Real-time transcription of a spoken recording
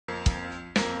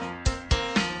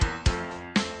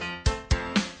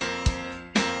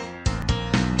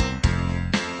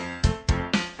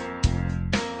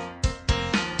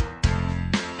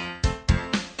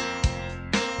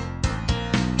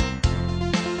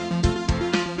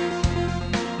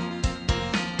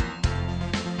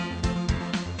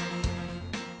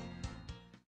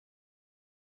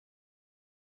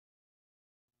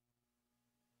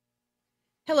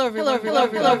Hello, everyone.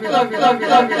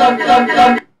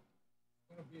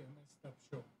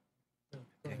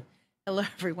 Hello,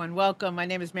 everyone. Welcome. My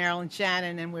name is Marilyn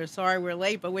Shannon, and we're sorry we're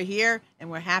late, but we're here,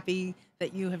 and we're happy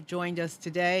that you have joined us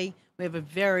today. We have a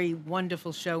very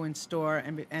wonderful show in store,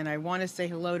 and I want to say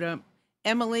hello to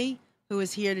Emily, who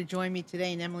is here to join me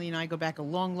today. And Emily and I go back a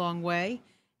long, long way.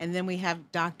 And then we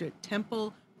have Dr.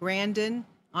 Temple Grandin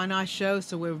on our show,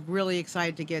 so we're really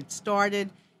excited to get started.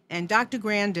 And Dr.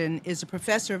 Grandin is a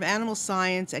professor of animal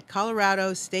science at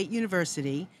Colorado State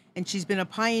University, and she's been a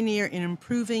pioneer in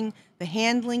improving the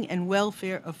handling and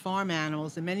welfare of farm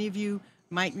animals. And many of you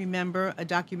might remember a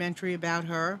documentary about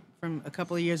her from a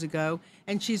couple of years ago.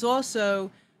 And she's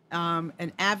also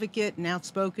an advocate and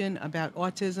outspoken about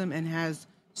autism and has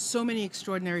so many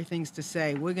extraordinary things to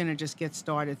say. We're going to just get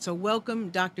started. So welcome,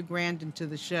 Dr. Grandin, to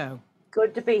the show.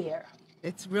 Good to be here.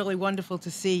 It's really wonderful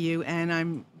to see you.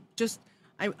 And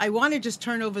I want to just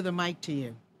turn over the mic to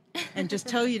you and just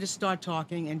tell you to start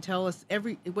talking and tell us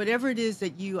whatever it is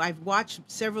that I've watched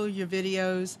several of your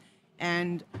videos,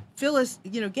 and fill us,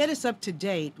 get us up to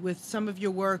date with some of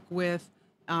your work with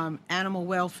animal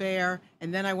welfare.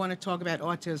 And then I want to talk about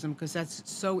autism because that's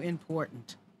so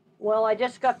important. Well, I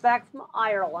just got back from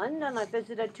Ireland, and I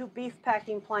visited 2 beef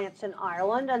packing plants in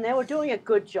Ireland, and they were doing a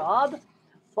good job.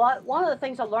 But one of the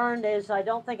things I learned is I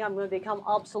don't think I'm going to become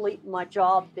obsolete in my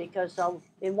job, because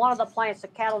in one of the plants, the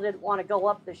cattle didn't want to go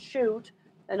up the chute,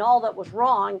 and all that was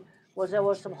wrong was there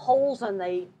was some holes in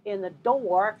the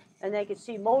door, and they could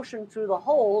see motion through the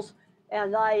holes,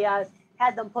 and I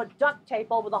had them put duct tape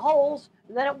over the holes,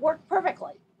 and then it worked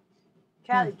perfectly.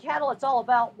 Cattle, it's all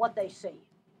about what they see.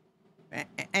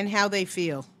 And how they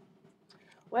feel.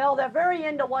 Well, they're very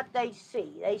into what they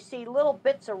see. They see little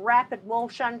bits of rapid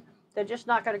motion. They're just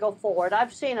not going to go forward.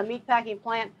 I've seen a meatpacking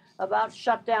plant about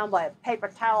shut down by a paper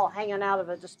towel hanging out of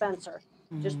a dispenser,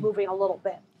 just moving a little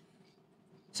bit.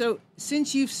 So,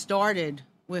 since you've started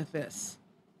with this,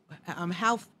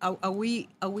 how are we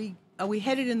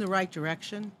headed in the right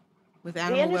direction with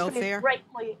animal welfare?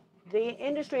 The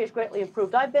industry has greatly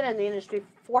improved. I've been in the industry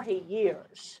 40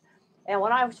 years. And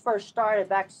when I first started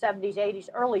back 70s, 80s,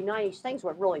 early 90s, things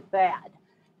were really bad.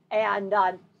 And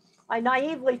I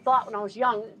naively thought when I was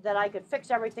young that I could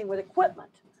fix everything with equipment.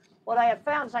 What I have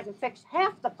found is I can fix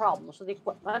half the problems with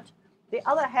equipment. The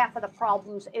other half of the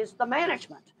problems is the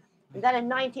management. And then in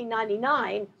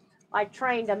 1999, I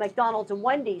trained a McDonald's and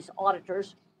Wendy's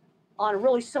auditors on a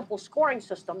really simple scoring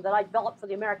system that I developed for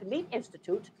the American Meat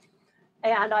Institute.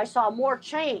 And I saw more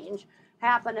change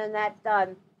happen in that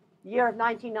year of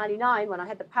 1999, when I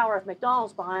had the power of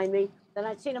McDonald's behind me, than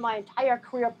I'd seen in my entire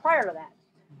career prior to that.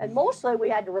 And mostly we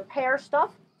had to repair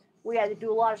stuff. We had to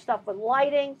do a lot of stuff with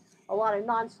lighting. A lot of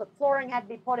non-slip flooring had to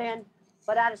be put in.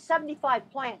 But out of 75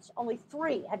 plants, only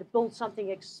 3 had to build something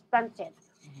expensive.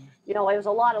 It was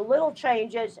a lot of little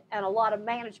changes and a lot of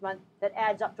management that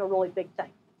adds up to a really big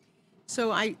thing.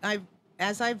 So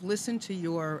as I've listened to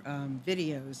your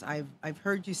videos, I've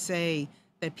heard you say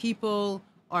that people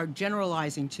are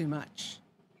generalizing too much,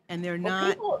 and they're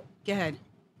not. Go ahead.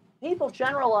 People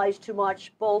generalize too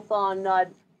much, both on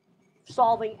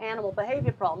solving animal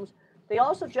behavior problems. They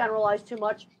also generalize too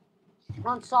much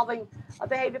on solving a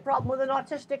behavior problem with an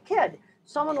autistic kid.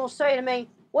 Someone will say to me,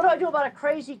 "What do I do about a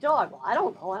crazy dog?" Well, I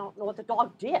don't know. I don't know what the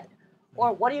dog did.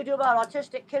 Or, "What do you do about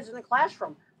autistic kids in the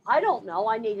classroom?" I don't know.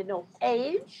 I need to know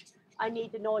age. I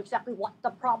need to know exactly what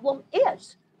the problem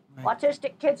is. Right.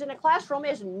 Autistic kids in a classroom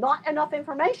is not enough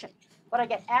information, but I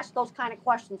get asked those kind of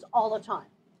questions all the time.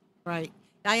 Right.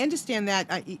 I understand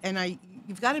that,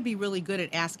 you've got to be really good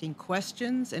at asking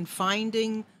questions and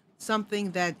finding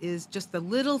something that is just the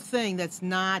little thing that's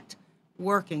not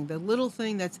working, the little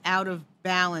thing that's out of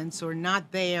balance or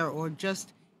not there or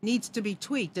just needs to be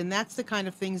tweaked. And that's the kind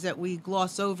of things that we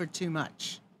gloss over too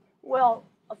much. Well,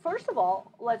 first of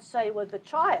all, let's say with the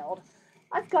child,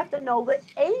 I've got to know the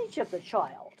age of the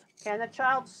child. Can the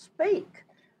child speak?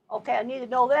 Okay, I need to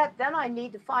know that. Then I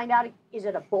need to find out, is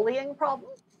it a bullying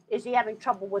problem? Is he having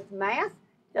trouble with math?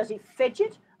 Does he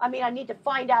fidget? I need to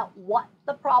find out what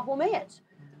the problem is.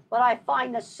 But I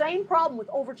find the same problem with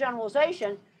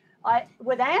overgeneralization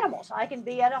with animals. I can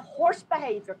be at a horse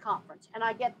behavior conference and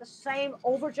I get the same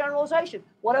overgeneralization.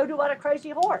 What do I do about a crazy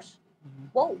horse?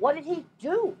 Well, what did he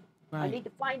do? Right. I need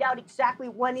to find out exactly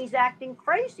when he's acting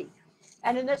crazy.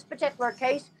 And in this particular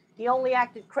case, he only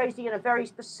acted crazy in a very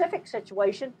specific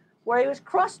situation where he was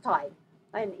cross-tied.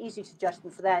 I had an easy suggestion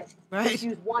for that. Right. Just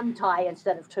use 1 tie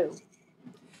instead of 2.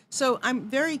 So I'm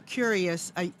very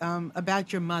curious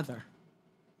about your mother,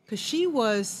 because she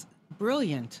was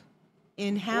brilliant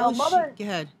in how Mother Go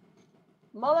ahead.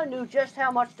 Mother knew just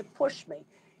how much to push me.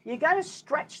 You got to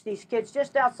stretch these kids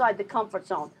just outside the comfort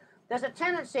zone. There's a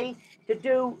tendency to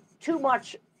do too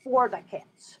much for the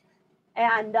kids.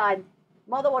 And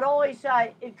mother would always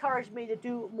encourage me to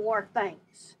do more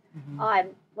things.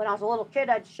 When I was a little kid,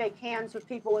 I'd shake hands with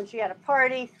people when she had a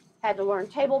party, had to learn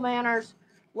table manners.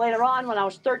 Later on, when I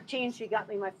was 13, she got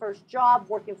me my first job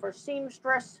working for a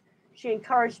seamstress. She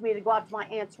encouraged me to go out to my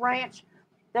aunt's ranch.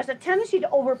 There's a tendency to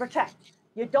overprotect.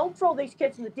 You don't throw these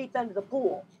kids in the deep end of the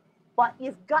pool, but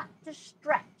you've got to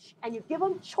stretch, and you give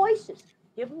them choices.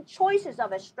 Give them choices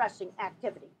of a stressing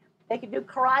activity. They can do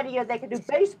karate or they can do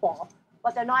baseball,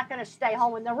 but they're not going to stay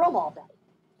home in their room all day.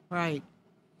 Right.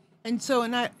 And so,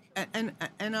 and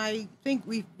I think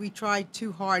we tried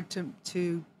too hard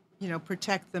to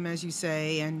protect them, as you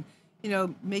say, and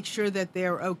make sure that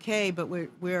they're okay, but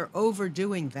we're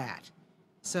overdoing that.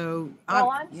 So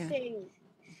I'm seeing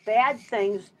bad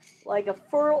things like a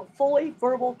fully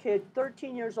verbal kid,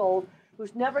 13 years old,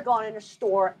 who's never gone in a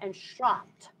store and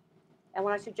shopped. And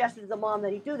when I suggested to the mom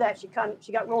that he do that, she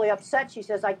got really upset. She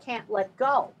says, "I can't let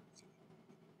go."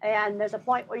 And there's a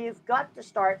point where you've got to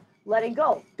start letting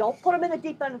go. Don't put them in the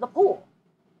deep end of the pool.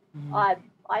 I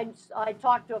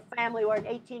talked to a family where an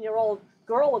 18-year-old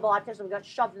girl with autism got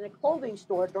shoved in a clothing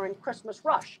store during Christmas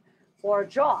rush for a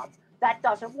job. That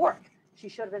doesn't work. She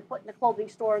should have been put in a clothing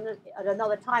store at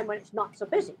another time when it's not so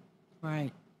busy.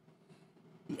 Right.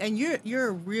 And you're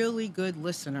a really good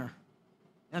listener.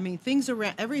 I mean,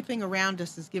 everything around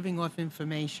us is giving off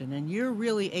information, and you're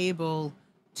really able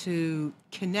to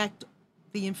connect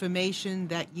the information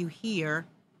that you hear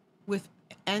with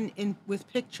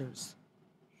pictures.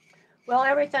 Well,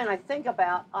 everything I think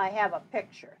about, I have a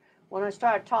picture. When I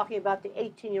started talking about the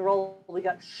 18-year-old who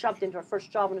got shoved into her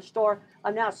first job in a store,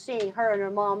 I'm now seeing her and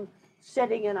her mom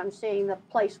sitting, and I'm seeing the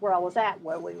place where I was at,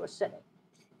 where we were sitting.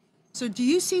 So do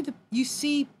you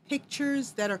see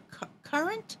pictures that are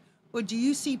current, or do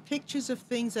you see pictures of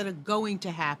things that are going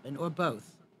to happen, or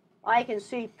both? I can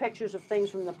see pictures of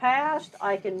things from the past.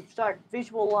 I can start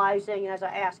visualizing as I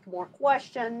ask more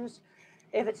questions.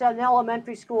 If it's an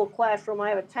elementary school classroom, I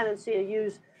have a tendency to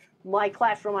use my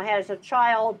classroom I had as a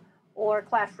child, or a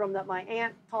classroom that my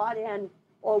aunt taught in,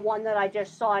 or one that I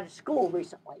just saw at school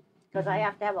recently, because I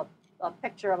have to have a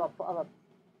picture of a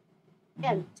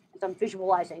and I'm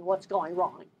visualizing what's going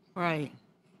wrong. Right.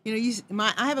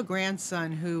 I have a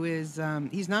grandson who is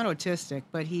he's not autistic,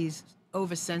 but he's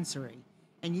oversensory.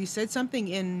 And you said something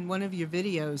in one of your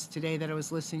videos today that I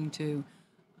was listening to.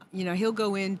 He'll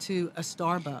go into a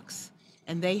Starbucks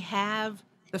and they have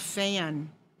the fan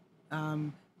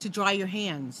to dry your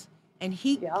hands, and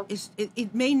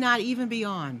it may not even be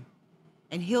on,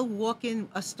 and he'll walk in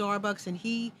a Starbucks and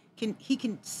he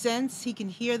can sense, he can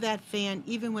hear that fan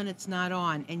even when it's not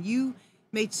on. And you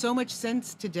made so much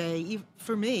sense today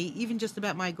for me, even just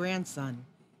about my grandson,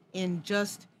 in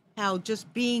just how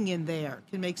just being in there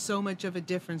can make so much of a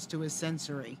difference to his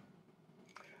sensory.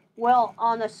 Well,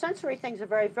 on the sensory things are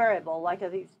very variable. Like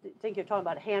I think you're talking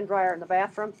about a hand dryer in the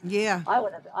bathroom. Yeah.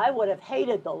 I would have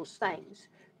hated those things.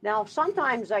 Now,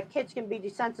 sometimes kids can be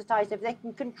desensitized if they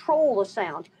can control the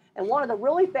sound. And one of the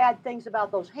really bad things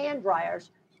about those hand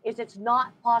dryers is it's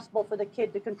not possible for the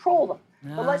kid to control them.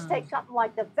 But let's take something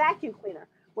like the vacuum cleaner,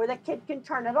 where the kid can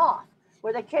turn it off,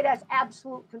 where the kid has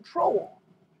absolute control.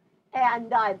 And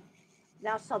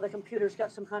now the computer's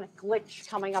got some kind of glitch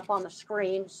coming up on the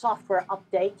screen, software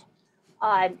update,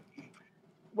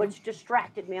 which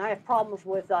distracted me. I have problems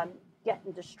with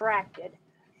getting distracted.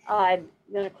 I'm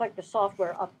going to click the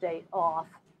software update off.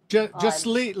 Just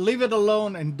leave it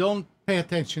alone and don't pay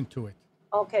attention to it.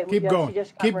 Okay. Keep going.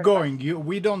 Keep going.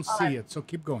 We don't see it, so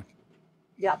keep going.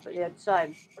 Yep. It's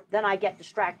then I get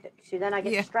distracted. See, then I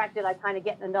get distracted. I kind of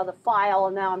get in another file,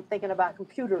 and now I'm thinking about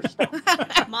computer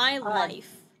stuff. My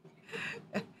life.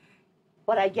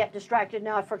 But I get distracted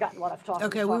now. I've forgotten what I've talked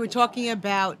about. Okay, we were talking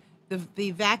about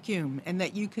the vacuum, and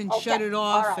that you can shut it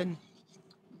off. Right.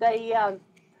 And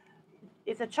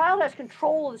if the child has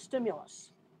control of the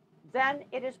stimulus, then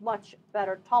it is much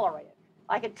better tolerated.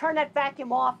 I can turn that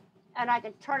vacuum off and I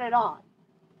can turn it on.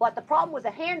 But the problem with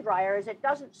the hand dryer is it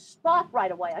doesn't stop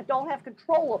right away. I don't have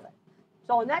control of it.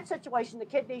 So in that situation, the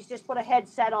kid needs to just put a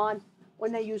headset on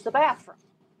when they use the bathroom.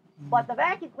 But the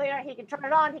vacuum cleaner, he can turn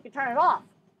it on, he can turn it off.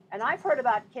 And I've heard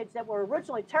about kids that were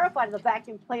originally terrified of the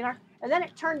vacuum cleaner, and then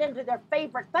it turned into their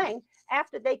favorite thing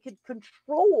after they could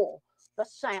control the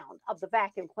sound of the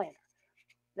vacuum cleaner.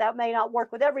 That may not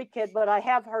work with every kid, but I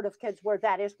have heard of kids where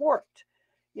that has worked.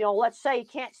 Let's say you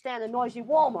can't stand a noisy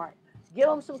Walmart. Give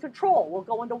them some control. We'll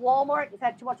go into Walmart. You've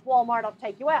had too much Walmart, I'll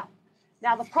take you out.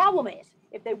 Now, the problem is,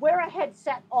 if they wear a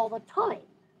headset all the time,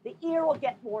 the ear will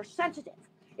get more sensitive.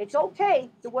 It's okay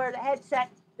to wear the headset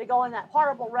to go in that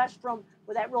horrible restroom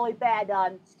with that really bad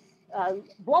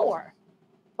blower.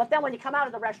 But then when you come out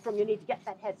of the restroom, you need to get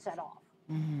that headset off.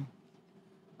 Mm-hmm.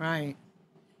 Right.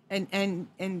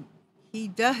 And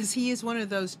he is one of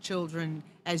those children,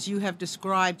 as you have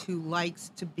described, who likes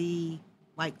to be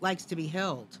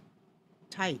held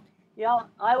tight. You know,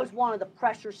 I was one of the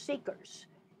pressure seekers.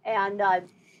 And when I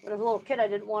was a little kid, I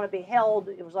didn't want to be held.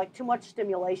 It was like too much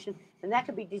stimulation, and that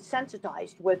could be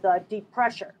desensitized with deep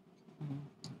pressure.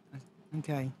 Mm-hmm.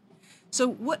 Okay.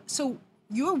 So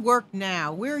your work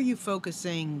now, where are you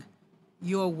focusing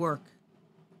your work?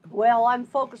 Well, I'm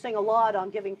focusing a lot on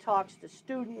giving talks to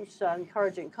students,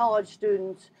 encouraging college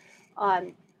students,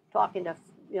 on talking to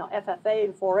FFA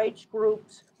and 4-H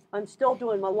groups. I'm still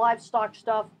doing my livestock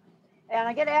stuff, and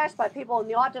I get asked by people in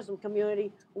the autism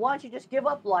community, "Why don't you just give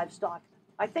up livestock?"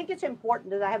 I think it's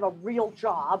important that I have a real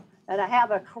job and I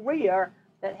have a career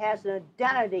that has an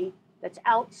identity that's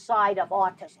outside of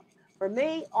autism. For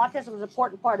me, autism is an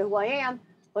important part of who I am,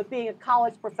 but being a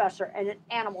college professor and an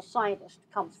animal scientist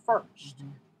comes first. Mm-hmm.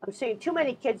 I'm seeing too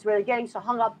many kids where they're getting so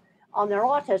hung up on their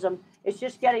autism, it's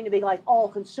just getting to be like all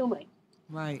consuming.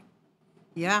 Right.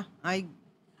 Yeah, I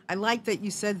like that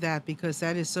you said that, because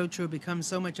that is so true. It becomes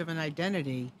so much of an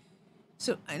identity.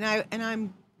 So,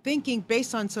 I'm thinking,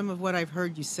 based on some of what I've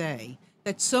heard you say,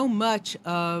 that so much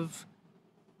of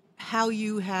how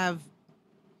you have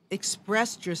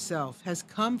expressed yourself has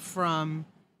come from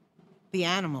the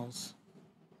animals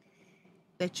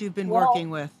that you've been Well, working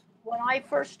with. when I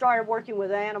first started working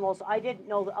with animals, I didn't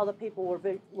know that other people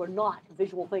were not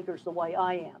visual thinkers the way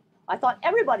I am. I thought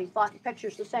everybody thought in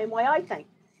pictures the same way I think.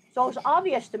 So it was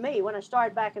obvious to me when I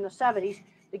started back in the 70s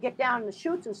to get down in the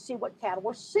chutes and see what cattle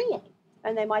were seeing.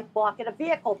 And they might balk at a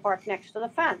vehicle parked next to the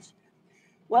fence.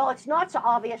 Well, it's not so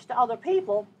obvious to other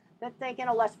people that think in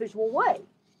a less visual way.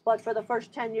 But for the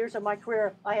first 10 years of my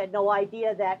career, I had no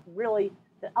idea that really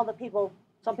that other people,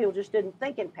 some people just didn't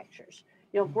think in pictures.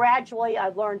 Gradually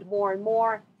I've learned more and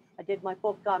more. I did my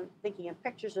book on thinking in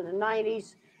pictures in the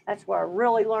 90s. That's where I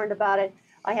really learned about it.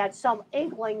 I had some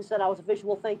inklings that I was a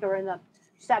visual thinker in the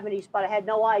 70s, but I had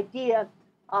no idea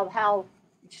of how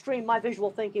extreme my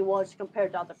visual thinking was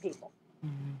compared to other people.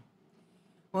 Mm-hmm.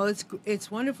 Well,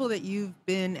 it's wonderful that you've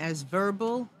been as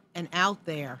verbal and out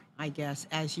there, I guess,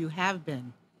 as you have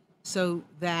been, so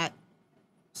that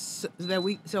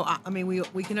we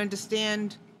can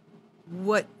understand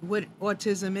what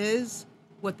autism is,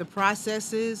 what the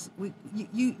process is.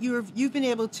 You've been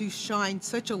able to shine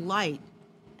such a light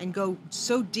and go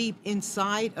so deep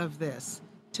inside of this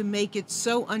to make it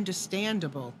so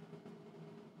understandable.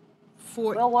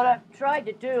 Well, what I've tried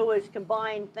to do is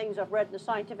combine things I've read in the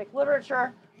scientific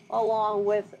literature along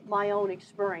with my own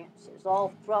experiences.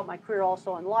 All throughout my career,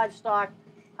 also in livestock,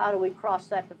 how do we cross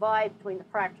that divide between the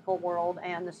practical world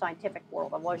and the scientific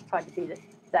world? I've always tried to be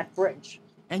that bridge.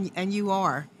 And you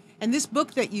are. And this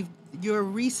book that your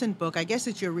recent book, I guess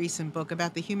it's your recent book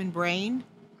about the human brain.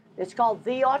 It's called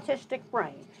The Autistic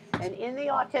Brain. And in the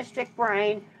autistic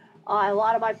brain, a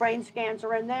lot of my brain scans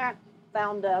are in there.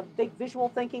 Found big visual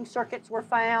thinking circuits were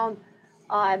found.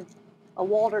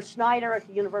 Walter Snyder at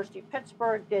the University of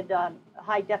Pittsburgh did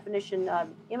high definition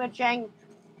imaging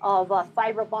of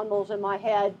fiber bundles in my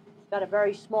head. Got a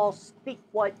very small speak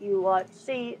what you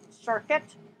see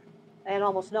circuit and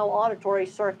almost no auditory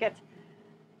circuit.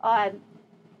 But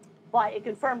it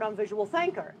confirmed I'm a visual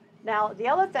thinker. Now, the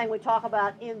other thing we talk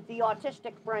about in the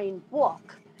Autistic Brain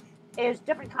book is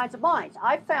different kinds of minds.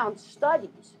 I found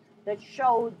studies that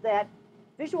showed that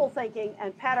visual thinking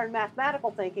and pattern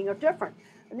mathematical thinking are different.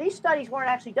 And these studies weren't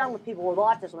actually done with people with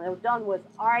autism. They were done with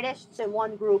artists in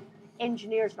one group,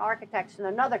 engineers and architects in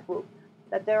another group.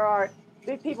 That there are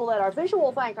people that are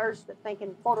visual thinkers that think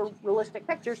in photorealistic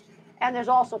pictures, and there's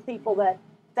also people that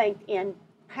think in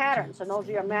patterns. And those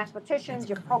are your mathematicians,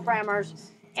 your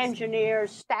programmers,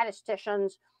 engineers,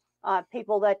 statisticians,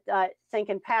 people that think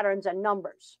in patterns and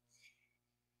numbers.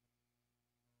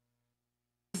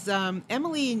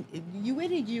 Emily, where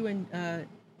did you and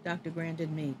Dr.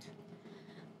 Grandin meet?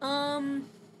 Well,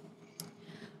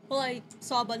 I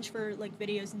saw a bunch for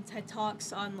videos and TED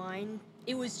Talks online.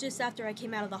 It was just after I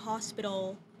came out of the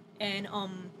hospital, and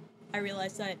I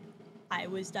realized that I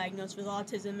was diagnosed with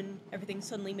autism, and everything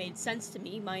suddenly made sense to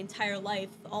me. My entire life,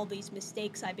 all these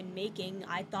mistakes I've been making,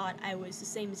 I thought I was the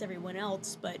same as everyone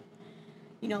else, but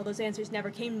those answers never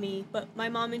came to me. But my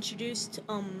mom introduced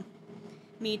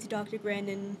me to Dr.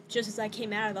 Grandin just as I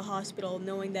came out of the hospital,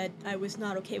 knowing that I was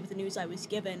not okay with the news I was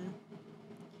given.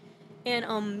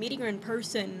 And meeting her in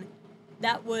person,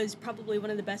 that was probably one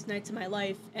of the best nights of my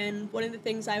life. And one of the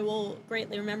things I will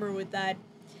greatly remember with that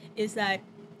is that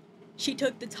she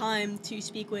took the time to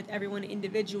speak with everyone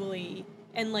individually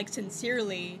and like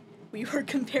sincerely. We were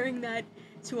comparing that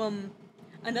to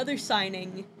another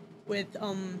signing with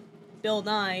Bill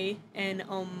Nye, and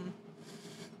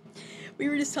we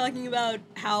were just talking about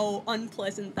how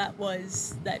unpleasant that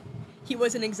was, that he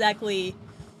wasn't exactly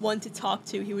one to talk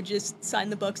to. He would just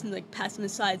sign the books and like pass them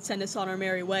aside, send us on our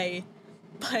merry way.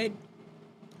 But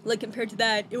like compared to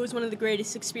that, it was one of the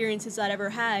greatest experiences I'd ever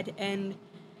had, and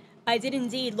I did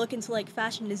indeed look into like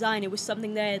fashion design. It was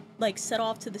something that I, like set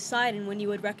off to the side, and when you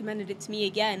had recommended it to me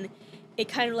again, it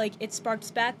kind of like it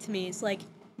sparks back to me. It's like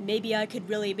maybe I could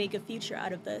really make a future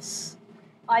out of this.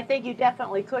 I think you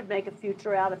definitely could make a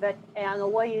future out of it. And the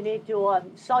way you need to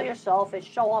sell yourself is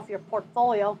show off your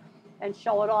portfolio and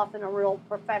show it off in a real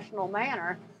professional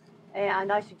manner.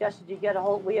 And I suggested you get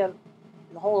we have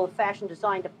the whole fashion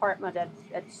design department at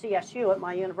CSU, at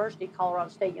my university,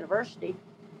 Colorado State University.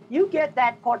 You get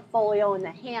that portfolio in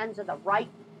the hands of the right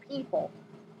people,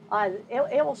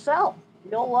 it will sell.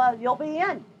 You'll be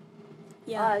in.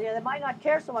 Yeah. They might not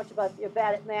care so much about you're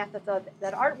bad at math,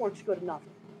 that artwork's good enough.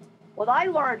 What I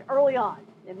learned early on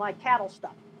in my cattle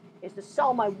stuff is to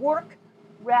sell my work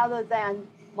rather than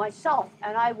myself.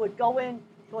 And I would go in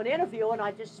to an interview and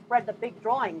I just spread the big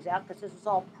drawings out, because this is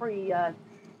all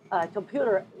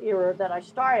pre-computer era that I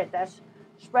started this.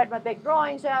 Spread my big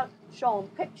drawings out, show them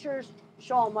pictures,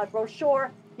 show them my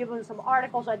brochure, give them some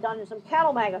articles I'd done in some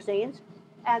cattle magazines,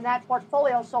 and that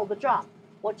portfolio sold the job.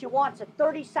 What you want is a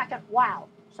 30-second wow.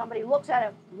 Somebody looks at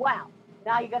it, wow.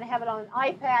 Now you're going to have it on an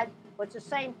iPad, but it's the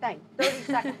same thing,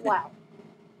 30-second wow.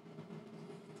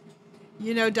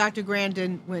 You know, Dr.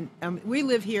 Grandin, when we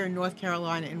live here in North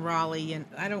Carolina in Raleigh, and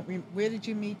I don't where did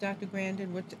you meet Dr.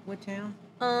 Grandin? What town?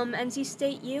 NC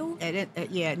State U?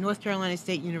 Yeah, North Carolina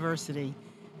State University.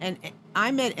 And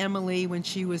I met Emily when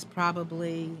she was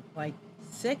probably like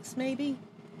 6, maybe.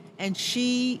 And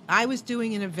I was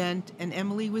doing an event, and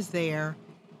Emily was there,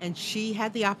 and she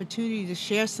had the opportunity to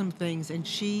share some things, and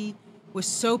she was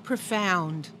so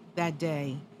profound that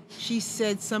day. She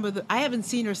said I haven't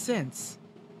seen her since,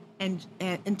 and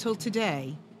until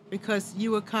today, because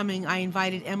you were coming. I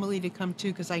invited Emily to come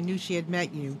too, because I knew she had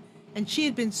met you, and she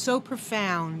had been so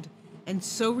profound and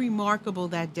so remarkable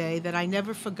that day that I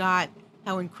never forgot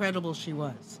how incredible she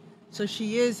was. So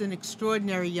she is an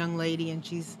extraordinary young lady, and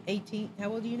she's 18.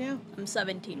 How old are you now? I'm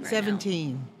 17 right now.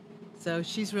 17. So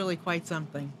she's really quite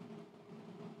something.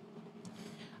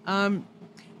 So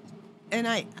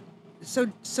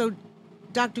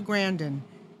Dr. Grandin,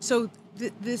 so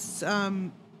this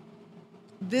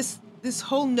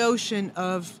whole notion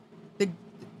of the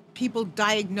people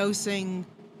diagnosing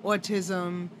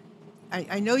autism,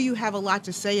 I know you have a lot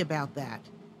to say about that,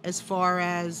 as far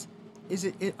as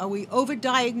are we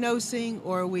overdiagnosing,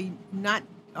 or are we not?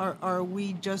 Are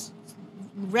we just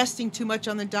resting too much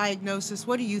on the diagnosis?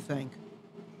 What do you think?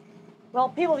 Well,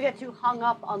 people get too hung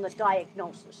up on the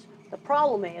diagnosis. The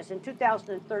problem is, in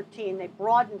 2013, they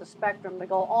broadened the spectrum to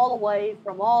go all the way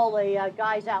from all the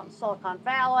guys out in Silicon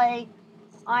Valley,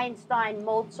 Einstein,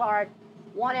 Mozart,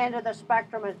 one end of the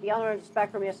spectrum, and at the other end of the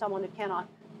spectrum, you have someone who cannot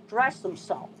dress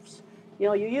themselves. You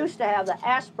know, you used to have the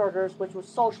Asperger's, which was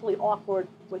socially awkward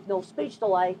with no speech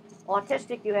delay.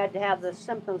 Autistic, you had to have the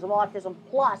symptoms of autism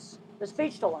plus the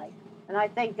speech delay. And I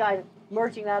think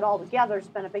merging that all together has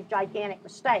been a big, gigantic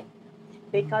mistake,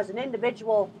 because an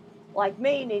individual like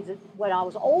me when I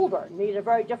was older, needed a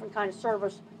very different kind of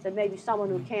service than maybe someone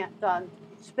who can't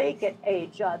speak at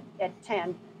age at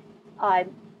 10.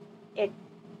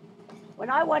 When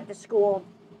I went to school,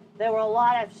 there were a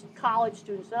lot of college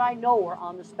students that I know were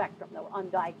on the spectrum that were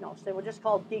undiagnosed. They were just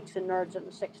called geeks and nerds in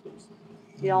the 60s.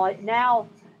 You know, now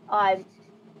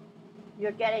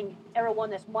you're getting everyone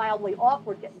that's mildly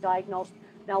awkward getting diagnosed.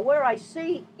 Now, where I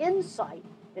see insight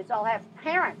is I'll have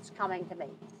parents coming to me.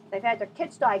 They've had their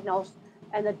kids diagnosed,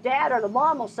 and the dad or the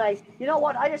mom will say, you know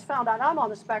what, I just found out I'm on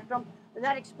the spectrum, and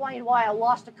that explained why I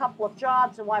lost a couple of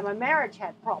jobs and why my marriage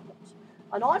had problems.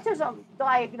 An autism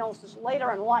diagnosis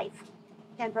later in life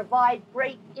can provide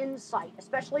great insight,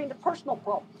 especially into personal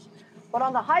problems. But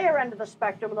on the higher end of the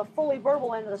spectrum, on the fully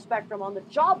verbal end of the spectrum, on the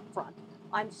job front,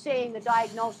 I'm seeing the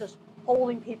diagnosis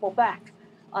holding people back,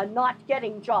 not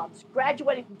getting jobs,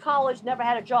 graduating from college, never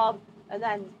had a job, and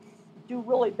then do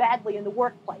really badly in the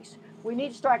workplace. We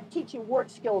need to start teaching work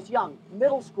skills young,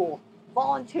 middle school,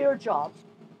 volunteer jobs,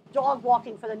 dog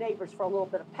walking for the neighbors for a little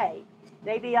bit of pay.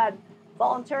 Maybe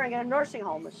volunteering in a nursing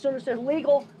home. As soon as they're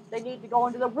legal, they need to go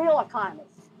into the real economy.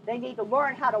 They need to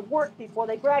learn how to work before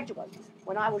they graduate.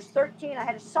 When I was 13, I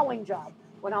had a sewing job.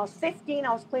 When I was 15,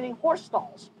 I was cleaning horse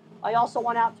stalls. I also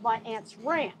went out to my aunt's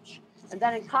ranch. And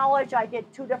then in college, I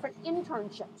did 2 different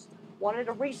internships. one at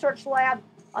a research lab,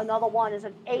 another one is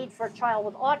an aide for a child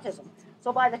with autism.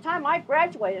 So by the time I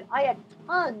graduated, I had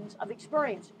tons of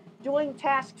experience doing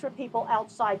tasks for people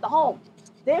outside the home.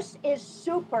 This is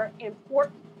super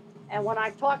important. And when I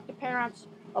talk to parents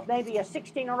of maybe a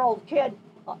 16-year-old kid,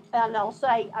 and they'll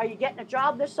say, are you getting a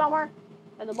job this summer?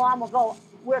 And the mom will go,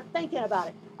 we're thinking about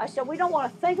it. I said, we don't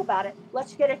want to think about it.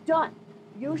 Let's get it done.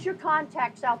 Use your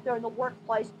contacts out there in the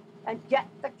workplace and get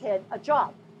the kid a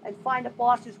job and find a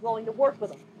boss who's willing to work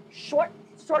with them. Short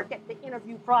circuit the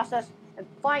interview process and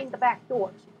find the back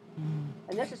doors.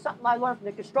 And this is something I learned from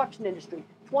the construction industry.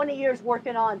 20 years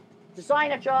working on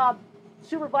design a job,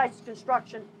 supervise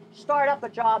construction, start up a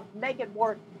job, make it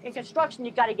work. In construction,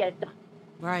 you got to get it done.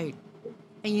 Right.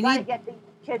 And you got to need, get the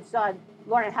kids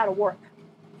learning how to work.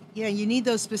 yeah, you need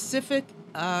those specific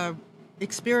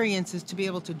experiences to be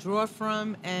able to draw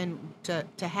from and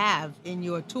to have in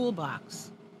your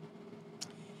toolbox.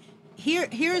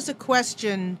 Here's a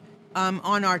question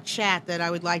on our chat that I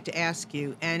would like to ask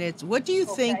you, and it's, what do you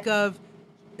think of,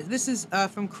 this is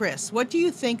from Chris, what do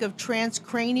you think of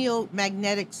transcranial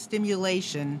magnetic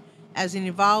stimulation as an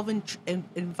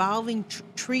evolving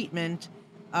treatment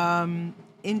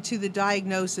into the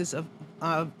diagnosis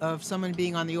of someone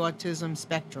being on the autism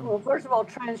spectrum? Well, first of all,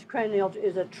 transcranial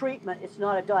is a treatment. It's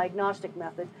not a diagnostic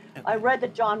method. Okay. I read the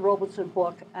John Robertson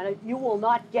book, and you will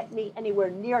not get me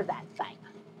anywhere near that thing.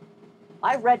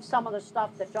 I read some of the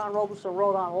stuff that John Robertson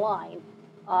wrote online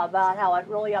about how it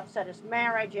really upset his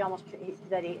marriage. He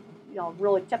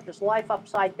really tipped his life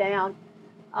upside down.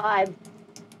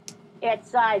 That's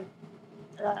something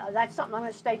I'm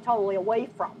going to stay totally away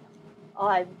from.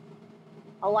 I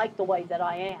like the way that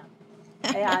I am.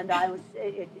 And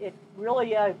it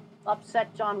really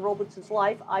upset John Robertson's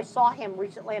life. I saw him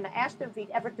recently and I asked him if he'd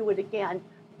ever do it again,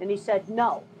 and he said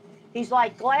no. He's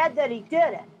like glad that he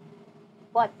did it,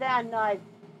 but then,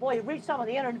 boy, you read some of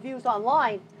the interviews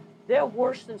online, they're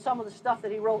worse than some of the stuff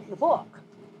that he wrote in the book.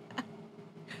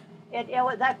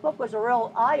 That book was a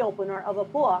real eye-opener of a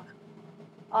book.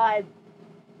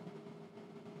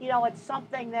 It's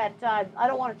something that I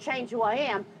don't want to change who I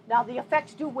am. Now, the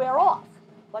effects do wear off.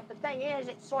 But the thing is,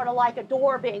 it's sort of like a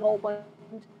door being opened,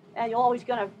 and you're always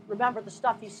going to remember the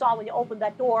stuff you saw when you opened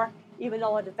that door, even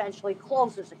though it eventually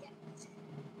closes again.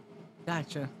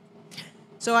 Gotcha.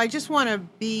 So I just want to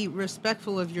be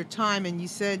respectful of your time, and you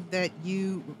said that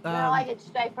you... Well, I could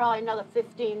stay probably another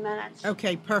 15 minutes.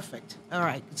 Okay, perfect. All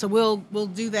right. So we'll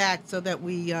do that so that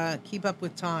we keep up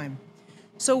with time.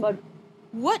 So...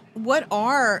 What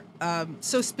are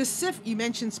so specific? You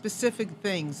mentioned specific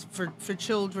things for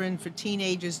children, for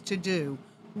teenagers to do.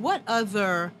 What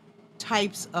other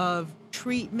types of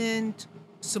treatment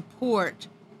support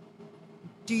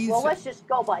do you? Well, let's just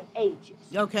go by ages.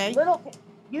 Okay.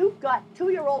 You've got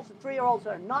 2-year-olds and 3-year-olds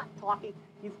that are not talking.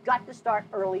 You've got to start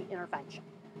early intervention,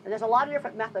 and there's a lot of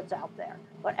different methods out there.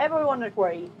 But everyone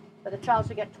agrees that a child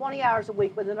should get 20 hours a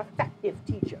week with an effective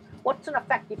teacher. What's an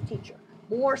effective teacher?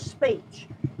 More speech,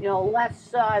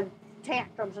 less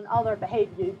tantrums and other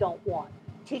behavior you don't want.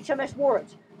 Teach them his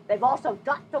words. They've also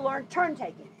got to learn turn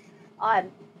taking. That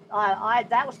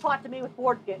was taught to me with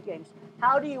board games.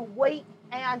 How do you wait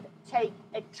and take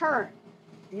a turn?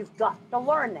 You've got to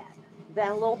learn that. Then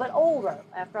a little bit older,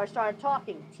 after I started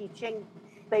talking, teaching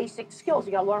basic skills.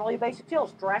 You got to learn all your basic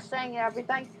skills, dressing,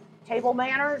 everything, table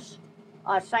manners,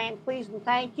 saying please and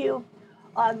thank you.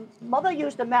 Mother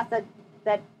used a method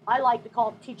that I like to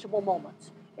call teachable moments.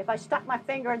 If I stuck my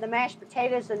finger in the mashed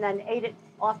potatoes and then ate it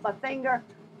off my finger,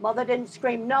 Mother didn't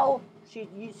scream no,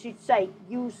 she'd say,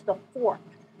 use the fork.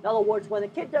 In other words, when the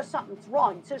kid does something that's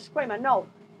wrong, instead of screaming no,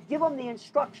 give them the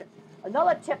instruction.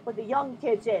 Another tip with the young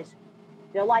kids is,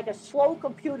 they're like a slow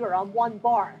computer on one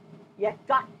bar. You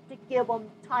got to give them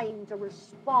time to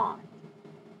respond.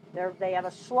 They have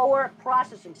a slower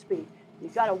processing speed. You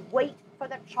got to wait for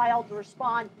the child to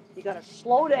respond. You got to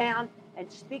slow down and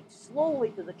speak slowly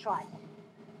to the child.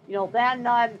 Then,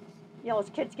 as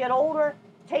kids get older,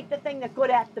 take the thing they're good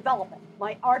at, develop it.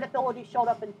 My art ability showed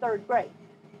up in 3rd grade.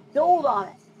 Build on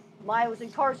it. I was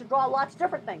encouraged to draw lots of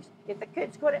different things. If the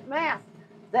kid's good at math,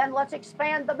 then let's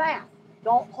expand the math.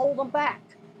 Don't hold them back.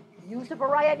 Use a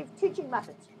variety of teaching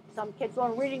methods. Some kids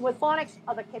learn reading with phonics,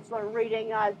 other kids learn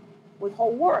reading with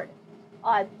whole word.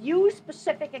 Use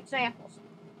specific examples.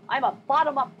 I'm a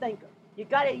bottom-up thinker. You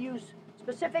got to use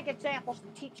specific examples to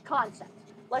teach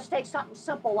concepts. Let's take something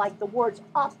simple like the words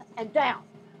up and down.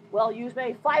 Well, use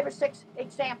maybe 5 or 6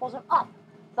 examples of up.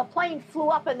 The plane flew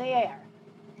up in the air.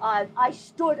 I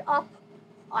stood up.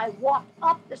 I walked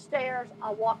up the stairs.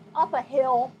 I walked up a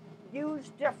hill.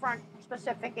 Use different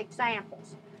specific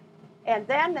examples. And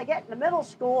then they get into middle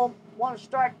school, want to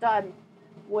start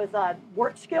with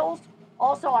work skills.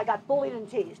 Also, I got bullied and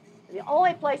teased. And the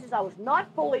only places I was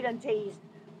not bullied and teased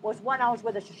was when I was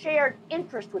with a shared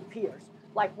interest with peers,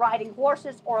 like riding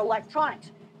horses or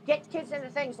electronics. Get kids into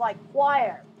things like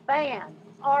choir, band,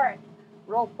 art,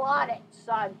 robotics,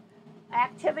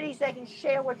 activities they can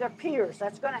share with their peers.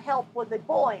 That's going to help with the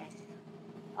bullying.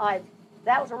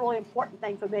 That was a really important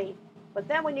thing for me. But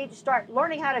then we need to start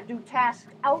learning how to do tasks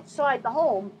outside the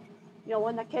home, you know,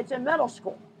 when the kid's in middle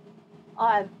school.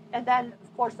 And then,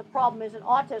 of course, the problem is in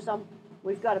autism,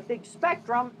 we've got a big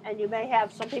spectrum, and you may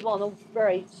have some people on the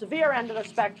very severe end of the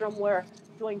spectrum where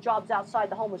doing jobs outside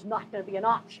the home is not going to be an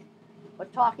option.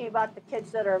 But talking about the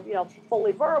kids that are, you know,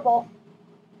 fully verbal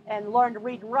and learn to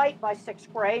read and write by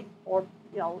 6th grade, or,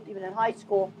 you know, even in high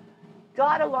school,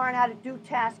 got to learn how to do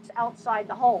tasks outside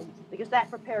the home, because that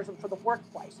prepares them for the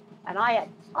workplace. And I had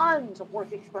tons of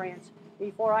work experience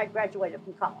before I graduated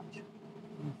from college.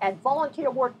 And volunteer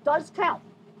work does count.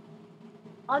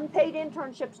 Unpaid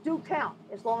internships do count,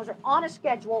 as long as they're on a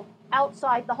schedule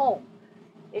outside the home.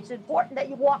 It's important that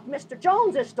you walk Mr.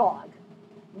 Jones's dog,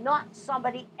 not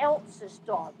somebody else's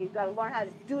dog. You've got to learn how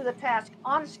to do the task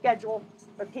on a schedule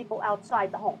for people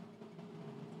outside the home.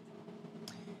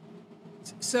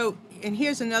 So, and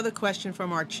here's another question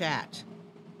from our chat.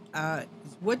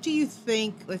 What do you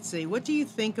think, what do you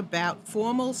think about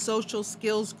formal social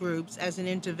skills groups as an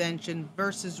intervention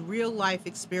versus real life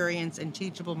experience and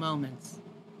teachable moments?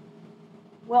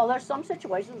 Well, there's some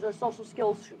situations where a social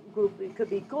skills group could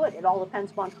be good. It all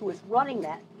depends upon who is running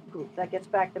that group. That gets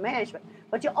back to management.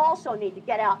 But you also need to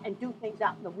get out and do things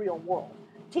out in the real world.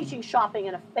 Teaching shopping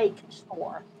in a fake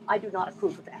store, I do not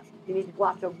approve of that. You need to go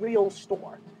out to a real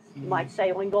store. You might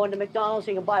say, when going to McDonald's,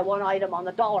 you can buy one item on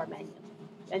the dollar menu.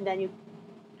 And then you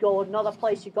go another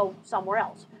place, you go somewhere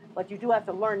else. But you do have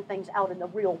to learn things out in the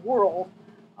real world.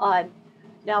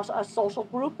 Now, a social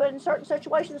group in certain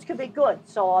situations can be good,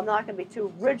 so I'm not going to be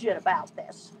too rigid about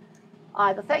this.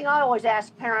 The thing I always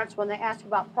ask parents when they ask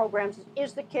about programs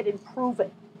is the kid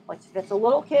improving? Like, if it's a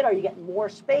little kid, are you getting more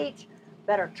speech,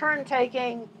 better turn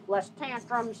taking, less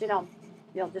tantrums, you know,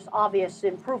 just obvious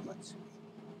improvements.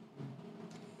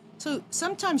 So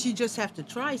sometimes you just have to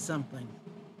try something.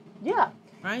 Yeah.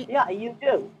 Right? Yeah, you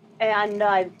do. And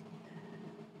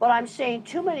but I'm seeing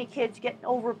too many kids getting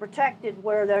overprotected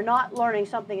where they're not learning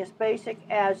something as basic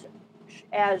as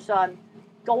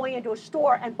going into a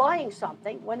store and buying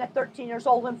something when they're 13 years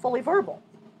old and fully verbal.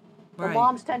 The Right.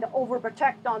 moms tend to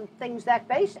overprotect on things that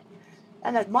basic.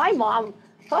 And then my mom,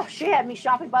 she had me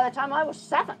shopping by the time I was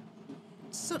 7.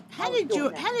 So how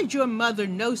did your mother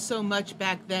know so much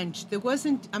back then? There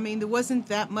wasn't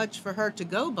that much for her to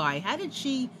go by. How did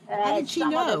she know?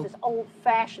 Some of it is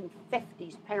old-fashioned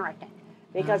 50s parenting.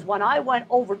 Because when I went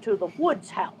over to the Woods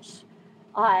house,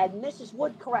 Mrs.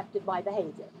 Wood corrected my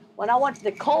behavior. When I went to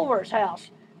the Culver's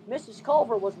house, Mrs.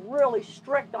 Culver was really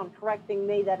strict on correcting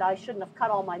me that I shouldn't have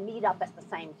cut all my meat up at the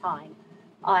same time.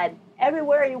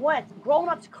 Everywhere you went,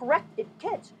 grown-ups corrected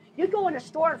kids. You go in a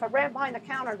store, and if I ran behind the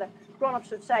counter, the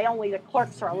grown-ups would say only the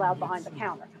clerks are allowed behind the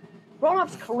counter.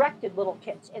 Grown-ups corrected little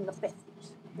kids in the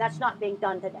 50s. That's not being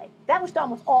done today. That was done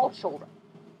with all children.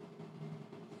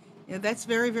 Yeah, that's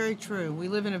very, very true. We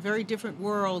live in a very different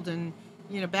world, and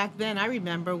back then I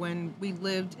remember when we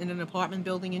lived in an apartment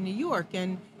building in New York,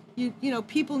 and you know,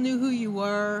 people knew who you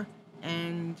were,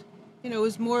 and it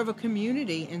was more of a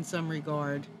community in some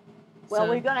regard. Well,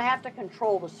 we're going to have to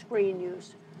control the screen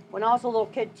use. When I was a little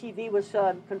kid, TV was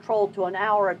controlled to an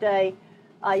hour a day.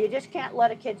 You just can't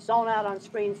let a kid zone out on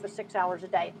screens for 6 hours a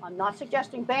day. I'm not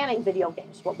suggesting banning video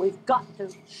games, but we've got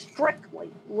to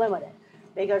strictly limit it,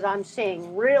 because I'm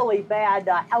seeing really bad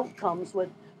outcomes with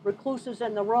recluses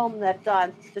in the room that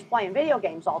just playing video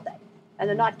games all day, and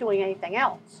they're not doing anything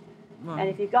else. Right. And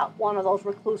if you got one of those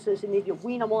recluses, you need to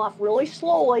wean them off really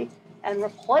slowly and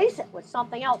replace it with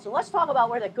something else. And let's talk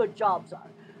about where the good jobs are.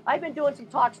 I've been doing some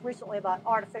talks recently about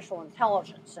artificial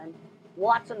intelligence and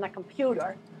what's in the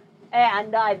computer.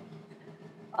 And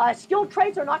skilled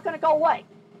trades are not going to go away.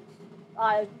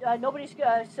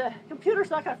 Computer's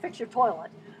not going to fix your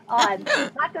toilet.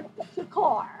 Not going to fix your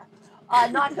car.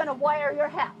 Not going to wire your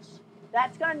house.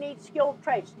 That's going to need skilled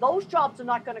trades. Those jobs are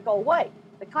not going to go away.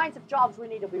 The kinds of jobs we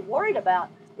need to be worried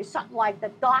about is something like the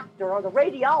doctor or the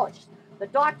radiologist. The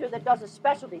doctor that does a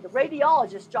specialty, the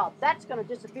radiologist job, that's going to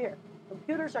disappear.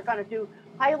 Computers are going to do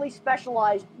highly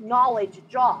specialized knowledge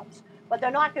jobs, but they're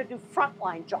not going to do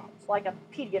frontline jobs like a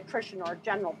pediatrician or a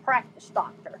general practice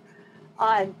doctor.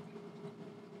 So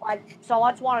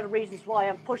that's one of the reasons why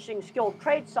I'm pushing skilled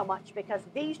trades so much, because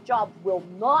these jobs will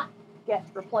not get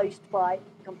replaced by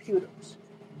computers.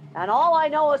 And all I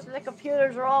know is that the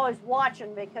computers are always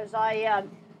watching, because I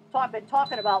been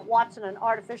talking about Watson and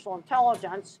artificial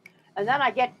intelligence, and then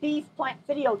I get Beef Plant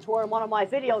Video Tour in one of my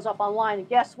videos up online, and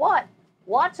guess what?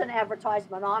 Watson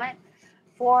advertisement on it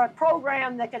for a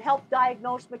program that can help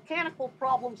diagnose mechanical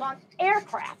problems on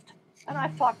aircraft. And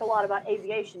I've talked a lot about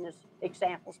aviation as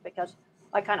examples because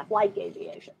I kind of like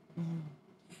aviation. Mm-hmm.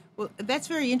 Well, that's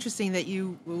very interesting that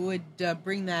you would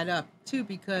bring that up too,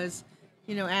 because,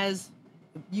 you know, as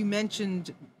you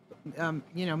mentioned,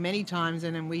 you know, many times,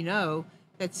 and then we know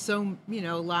that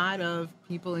a lot of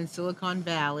people in Silicon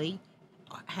Valley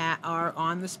are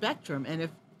on the spectrum, and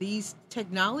if these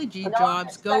technology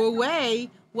jobs go away,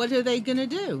 what are they going to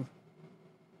do?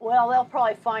 Well, they'll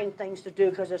probably find things to do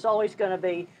because there's always going to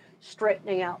be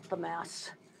straightening out the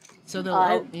mess. So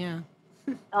they'll, yeah.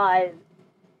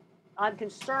 I'm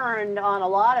concerned on a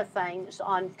lot of things,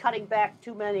 on cutting back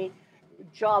too many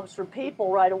jobs for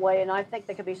people right away, and I think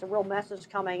there could be some real messes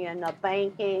coming in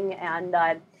banking, and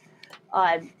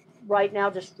right now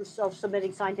just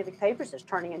submitting scientific papers is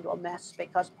turning into a mess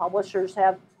because publishers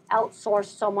have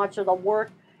outsourced so much of the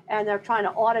work, and they're trying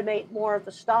to automate more of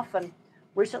the stuff. And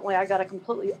recently I got a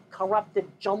completely corrupted,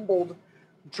 jumbled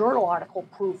journal article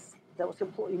proof that was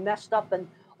completely messed up, and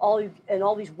all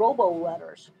these robo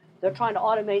letters. They're trying to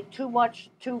automate too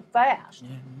much, too fast.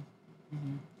 Mm-hmm.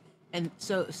 Mm-hmm. And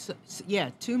so,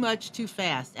 yeah, too much, too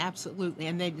fast, absolutely.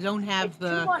 And they don't have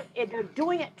they're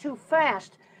doing it too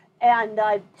fast, and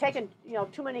taking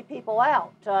too many people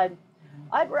out.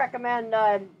 I'd recommend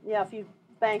if you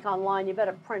bank online, you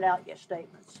better print out your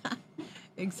statements.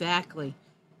 Exactly.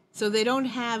 So they don't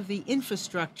have the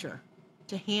infrastructure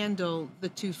to handle the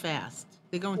too fast.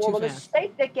 They're going too fast. Well, the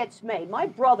mistake that gets made. My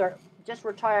brother just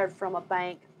retired from a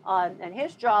bank. And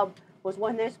his job was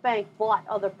when this bank bought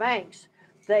other banks,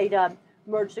 they'd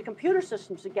merge the computer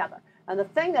systems together. And the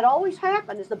thing that always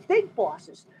happened is the big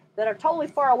bosses that are totally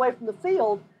far away from the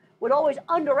field would always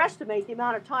underestimate the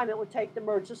amount of time it would take to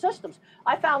merge the systems.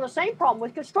 I found the same problem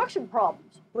with construction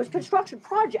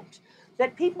projects,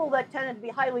 that people that tended to be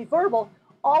highly verbal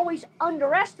always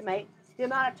underestimate the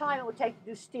amount of time it would take to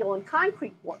do steel and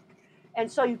concrete work.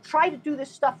 And so you try to do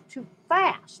this stuff too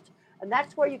fast. And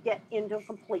that's where you get into a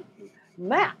complete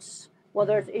mess.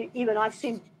 Whether it's even I've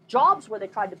seen jobs where they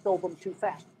tried to build them too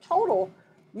fast. Total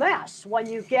mess when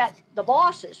you get the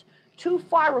bosses too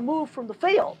far removed from the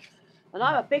field. And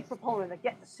I'm a big proponent of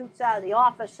getting the suits out of the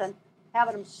office and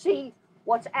having them see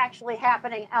what's actually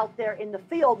happening out there in the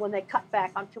field when they cut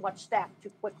back on too much staff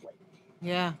too quickly.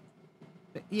 Yeah.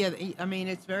 Yeah, I mean,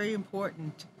 it's very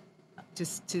important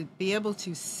to be able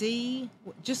to see,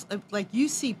 just like you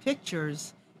see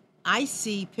pictures. I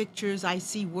see pictures, I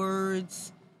see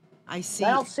words, I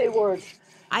don't see words.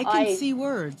 I can see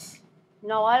words.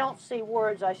 No, I don't see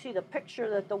words. I see the picture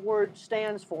that the word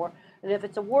stands for. And if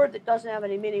it's a word that doesn't have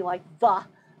any meaning, like the,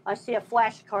 I see a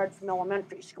flashcard from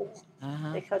elementary school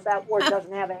because that word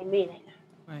doesn't have any meaning.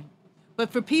 Right.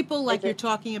 But for people like you're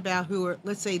talking about who are,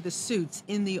 let's say, the suits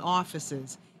in the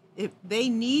offices, if they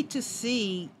need to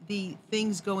see the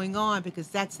things going on because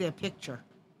that's their picture.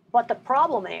 But the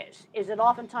problem is that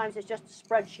oftentimes it's just a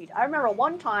spreadsheet. I remember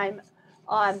one time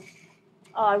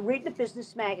reading a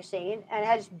business magazine and it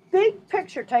had this big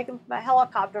picture taken from a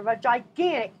helicopter of a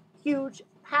gigantic, huge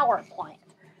power plant.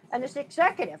 And this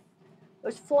executive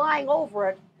was flying over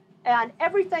it, and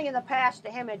everything in the past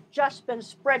to him had just been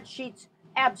spreadsheets,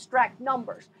 abstract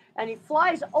numbers. And he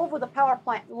flies over the power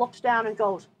plant and looks down and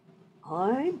goes,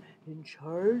 "I'm in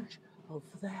charge of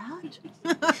that?"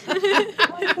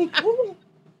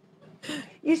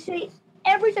 You see,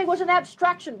 everything was an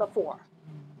abstraction before.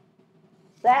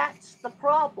 That's the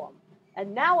problem.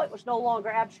 And now it was no longer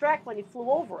abstract when he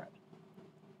flew over it.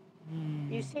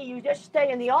 You see, you just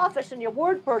stay in the office and you're a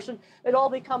word person, it all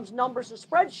becomes numbers and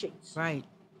spreadsheets. Right.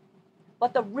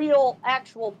 But the real,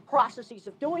 actual processes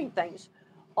of doing things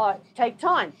take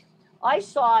time. I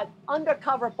saw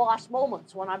undercover boss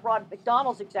moments when I brought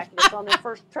McDonald's executives on their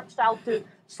first trips out to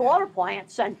slaughter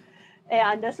plants.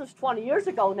 And this was 20 years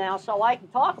ago now, so I can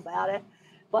talk about it.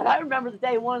 But I remember the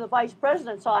day one of the vice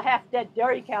presidents saw a half-dead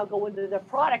dairy cow go into their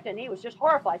product, and he was just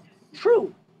horrified.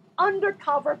 True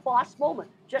undercover boss moment,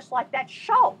 just like that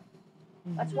show.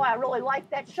 That's why I really like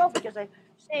that show, because I'm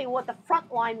seeing what the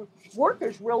frontline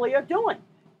workers really are doing.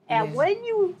 And when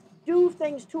you do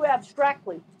things too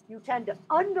abstractly, you tend to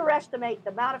underestimate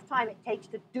the amount of time it takes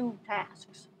to do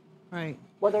tasks. Right.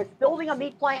 Whether it's building a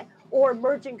meat plant or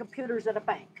merging computers at a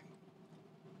bank.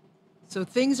 So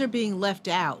things are being left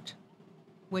out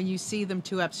when you see them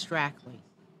too abstractly.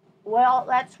 Well,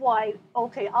 that's why,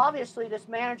 okay, obviously this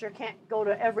manager can't go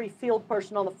to every field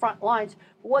person on the front lines.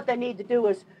 But what they need to do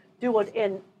is do it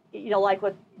in, like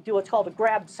do what's called a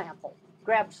grab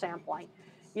sampling.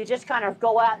 You just kind of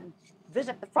go out and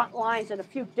visit the front lines in a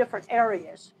few different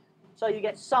areas. So you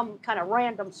get some kind of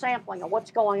random sampling of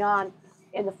what's going on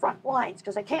in the front lines,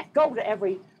 because they can't go to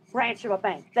every branch of a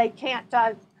bank. They can't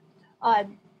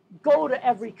go to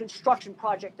every construction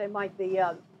project they might be,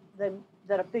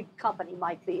 that a big company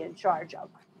might be in charge of,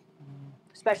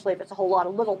 especially if it's a whole lot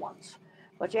of little ones.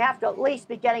 But you have to at least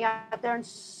be getting out there and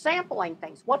sampling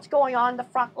things. What's going on in the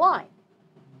front line?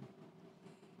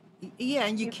 Yeah,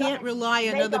 and you can't rely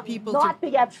on other people not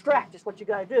be abstract is what you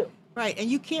got to do. Right, and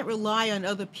you can't rely on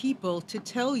other people to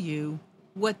tell you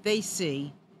what they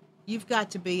see. You've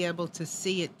got to be able to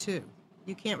see it too.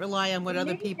 You can't rely on what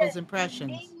other people's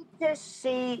impressions. You need to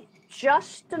see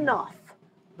just enough,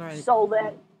 right, so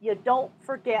that you don't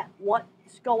forget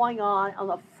what's going on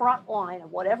the front line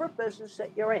of whatever business that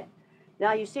you're in.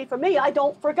 Now, you see, for me, I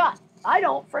don't forget.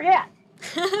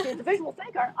 See, as a visual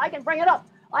thinker, I can bring it up.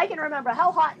 I can remember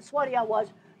how hot and sweaty I was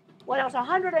when it was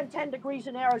 110 degrees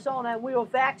in Arizona and we were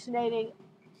vaccinating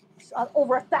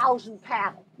over 1,000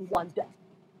 cattle in one day.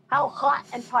 How hot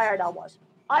and tired I was.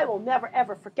 I will never,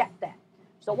 ever forget that.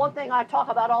 So one thing I talk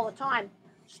about all the time,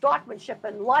 stockmanship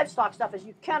and livestock stuff, is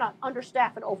you cannot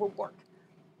understaff and overwork.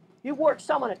 You work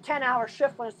someone a 10-hour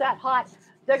shift when it's that hot,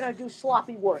 they're going to do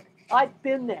sloppy work. I've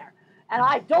been there, and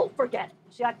I don't forget it.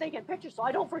 See, I think in pictures, so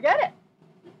I don't forget it.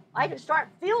 I can start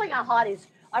feeling how hot it is.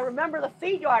 I remember the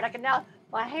feed yard. I can now,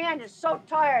 my hand is so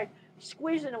tired,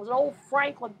 squeezing. It was an old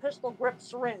Franklin pistol grip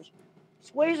syringe.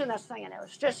 Squeezing this thing, and it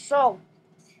was just so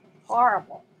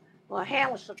horrible. My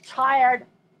hand was so tired.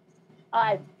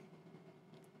 I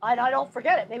don't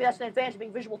forget it. Maybe that's an advantage of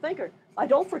being a visual thinker. I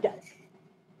don't forget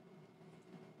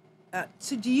it.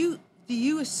 So do you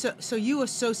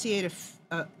associate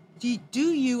do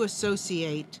you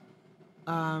associate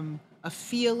a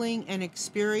feeling and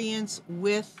experience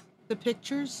with the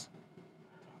pictures?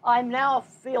 I'm now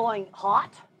feeling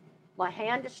hot. My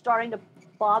hand is starting to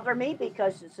bother me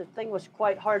because the thing was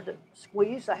quite hard to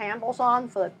squeeze the handles on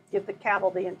for give the cattle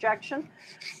the injection.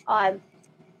 I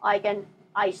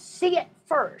see it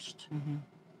first,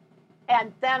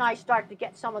 and then I start to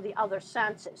get some of the other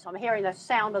senses. I'm hearing the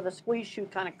sound of the squeeze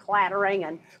chute kind of clattering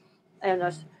and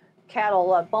the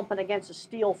cattle bumping against a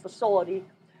steel facility.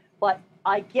 But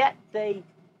I get the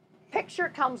picture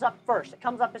comes up first. It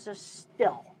comes up as a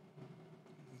still.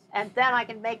 And then I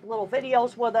can make little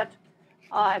videos with it.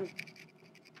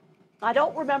 I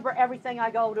don't remember everything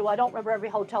I go to. I don't remember every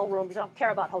hotel room because I don't care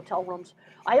about hotel rooms.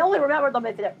 I only remember them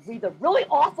if they're either really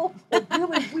awful or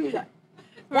really weird.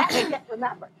 That can get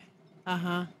remembered.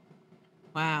 Uh-huh.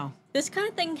 Wow. This kind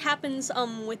of thing happens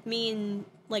with me in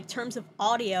like terms of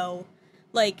audio.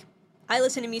 Like, I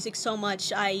listen to music so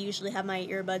much, I usually have my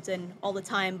earbuds in all the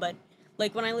time, but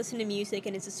like when I listen to music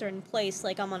and it's a certain place,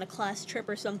 like I'm on a class trip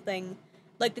or something,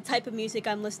 like the type of music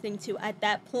I'm listening to at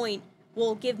that point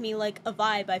will give me like a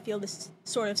vibe. I feel this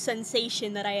sort of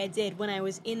sensation that I did when I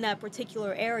was in that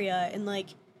particular area, and like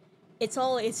it's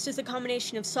just a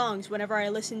combination of songs. Whenever I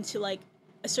listen to like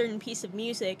a certain piece of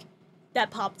music,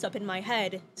 that pops up in my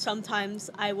head. Sometimes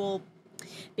I will,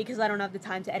 because I don't have the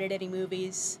time to edit any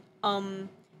movies,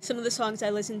 some of the songs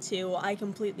I listen to, I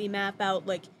completely map out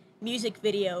like music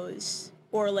videos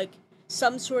or like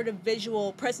some sort of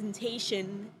visual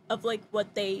presentation of like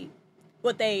what they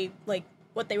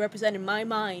represent in my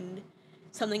mind.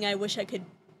 Something I wish I could,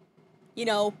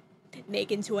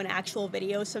 make into an actual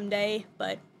video someday,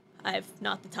 but I've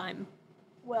not the time.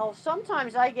 Well,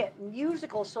 sometimes I get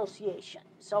musical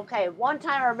associations. Okay, one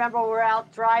time I remember we were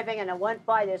out driving and I went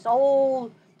by this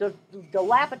old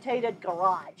dilapidated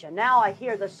garage, and now I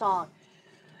hear the song.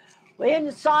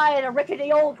 Inside a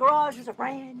rickety old garage is a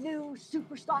brand new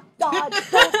super stock Dodge.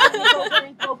 Go, Granny, go,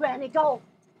 Granny, go, Granny, go.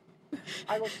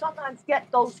 I will sometimes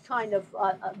get those kind of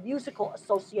musical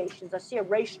associations. I see a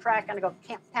racetrack and I go,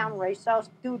 Camp Town Race House,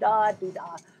 doo-dah,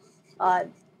 doo-dah.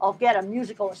 I'll get a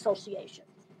musical association.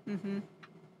 Mm-hmm.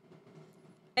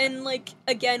 And like,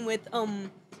 again, with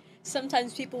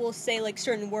sometimes people will say like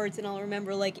certain words and I'll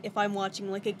remember like if I'm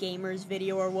watching like a gamer's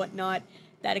video or whatnot,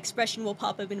 that expression will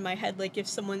pop up in my head. Like if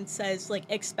someone says like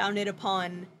expounded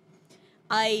upon,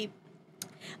 I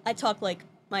talk like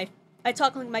my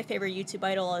favorite YouTube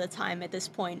idol all the time at this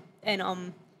point,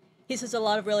 and he says a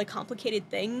lot of really complicated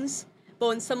things, but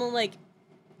when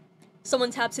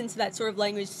someone taps into that sort of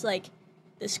language, it's like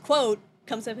this quote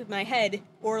comes up in my head,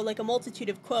 or like a multitude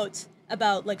of quotes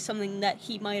about like something that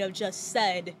he might have just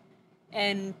said,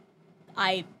 and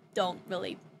I don't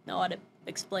really know how to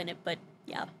explain it, but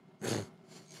yeah.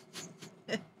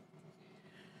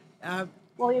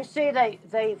 Well, you see,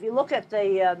 if you look at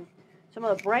some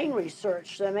of the brain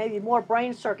research, there may be more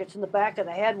brain circuits in the back of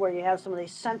the head where you have some of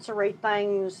these sensory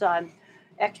things.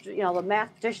 extra, the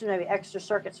mathematician, maybe extra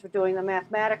circuits for doing the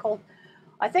mathematical.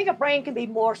 I think a brain can be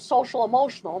more social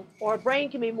emotional, or a brain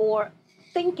can be more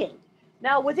thinking.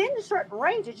 Now, within a certain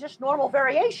range, it's just normal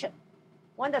variation.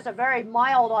 When does a very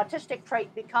mild autistic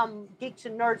trait become geeks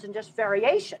and nerds and just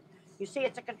variation? You see,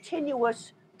 it's a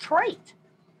continuous trait.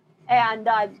 And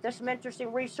there's some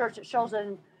interesting research that shows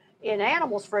that in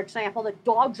animals, for example, that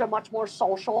dogs are much more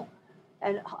social,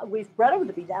 and we've bred them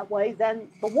to be that way, than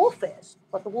the wolf is.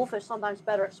 But the wolf is sometimes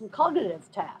better at some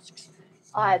cognitive tasks.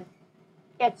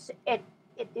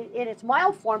 In its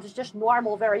mild forms, it's just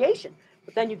normal variation.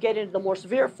 But then you get into the more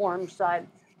severe forms,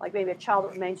 like maybe a child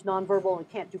that remains nonverbal and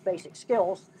can't do basic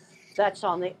skills. That's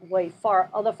on the way far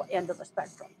other end of the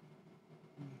spectrum.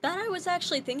 That I was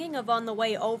actually thinking of on the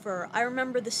way over. I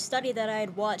remember the study that I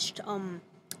had watched, I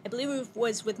believe it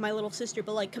was with my little sister,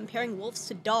 but like comparing wolves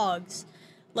to dogs.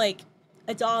 Like,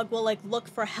 a dog will like look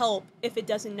for help if it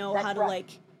doesn't know how to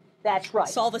like That's right.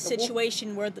 solve a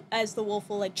situation where as the wolf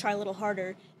will like try a little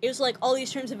harder. It was like all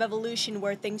these terms of evolution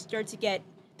where things start to get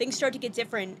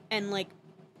different, and like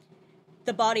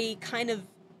the body kind of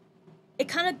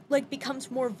like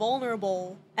becomes more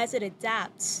vulnerable as it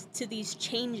adapts to these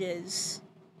changes.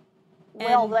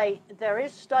 Well, there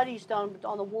is studies done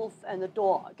on the wolf and the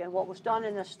dog, and what was done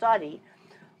in the study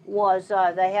was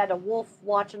they had a wolf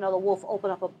watch another wolf open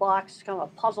up a box, kind of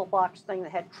a puzzle box thing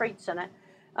that had traits in it,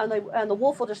 and the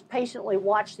wolf will just patiently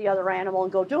watch the other animal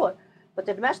and go do it. But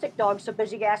the domestic dog's so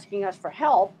busy asking us for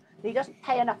help that he doesn't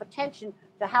pay enough attention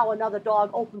to how another dog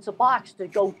opens a box to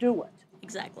go do it.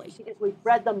 Exactly. Because we've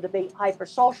bred them to be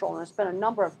hypersocial, and there's been a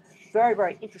number of very,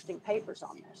 very interesting papers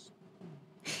on this.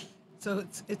 So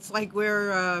it's like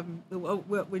we're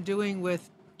what we're doing with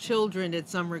children in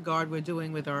some regard, we're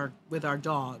doing with our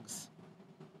dogs.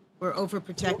 We're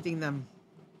overprotecting them.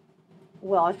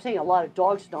 Well, I'm seeing a lot of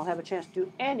dogs that don't have a chance to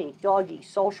do any doggy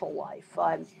social life.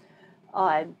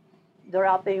 They're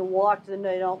out being walked and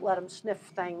they don't let them sniff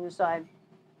things. When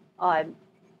I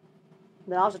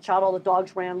was a child, all the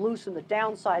dogs ran loose, and the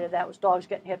downside of that was dogs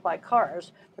getting hit by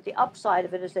cars. But the upside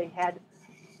of it is they had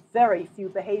very few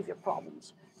behavior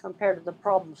problems compared to the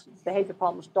behavior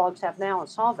problems dogs have now. And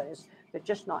some of it is they're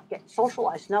just not getting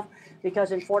socialized enough,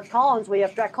 because in Fort Collins we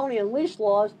have draconian leash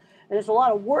laws, and it's a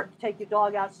lot of work to take your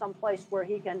dog out someplace where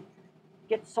he can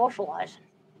get socialized.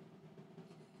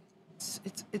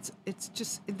 It's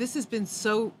just, this has been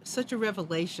such a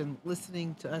revelation,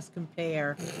 listening to us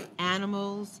compare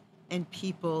animals and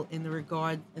people in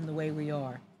the way we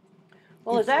are.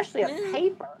 Well, there's actually a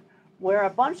paper where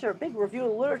a big review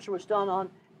of literature was done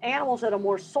on animals that are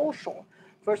more social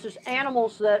versus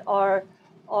animals that are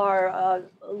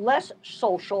less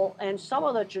social, and some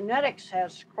of the genetics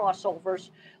has crossovers.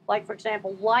 Like, for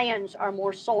example, lions are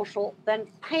more social than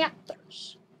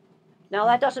panthers. Now,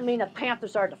 that doesn't mean that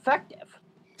panthers are defective.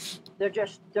 They're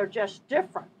just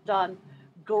different.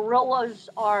 Gorillas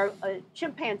are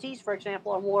chimpanzees, for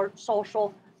example, are more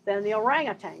social than the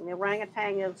orangutan. The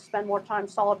orangutan spend more time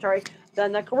solitary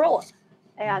than the gorilla.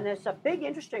 And there's a big,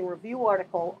 interesting review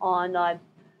article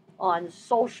on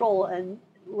social and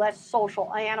less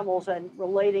social animals and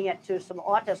relating it to some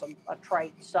autism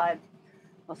traits.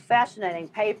 A fascinating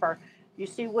paper. You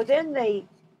see, in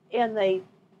the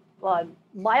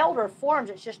milder forms,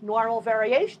 it's just normal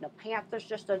variation. A panther's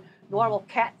just a normal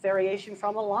cat variation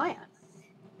from a lion,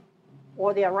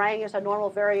 or the orang is a normal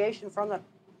variation from a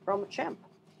chimp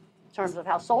in terms of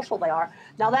how social they are.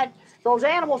 Now, those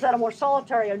animals that are more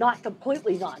solitary are not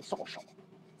completely non-social,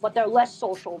 but they're less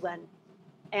social than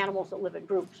animals that live in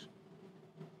groups.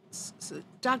 So,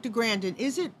 Dr. Grandin,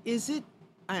 is it?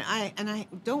 I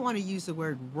don't want to use the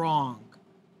word wrong,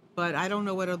 but I don't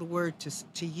know what other word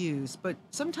to use. But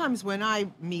sometimes when I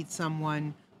meet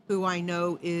someone who I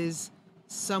know is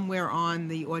somewhere on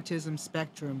the autism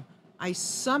spectrum, I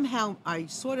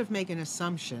sort of make an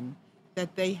assumption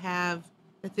that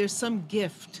there's some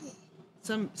gift,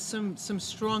 some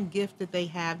strong gift that they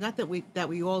have. Not that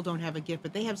we all don't have a gift,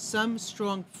 but they have some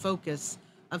strong focus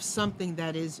of something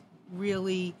that is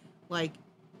really like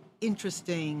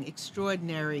interesting,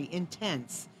 extraordinary,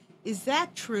 intense. Is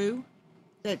that true?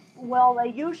 Well,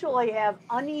 they usually have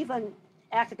uneven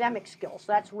academic skills.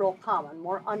 That's real common,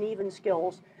 more uneven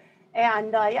skills.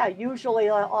 And usually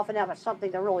often have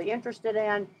something they're really interested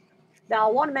in. Now,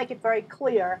 I want to make it very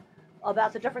clear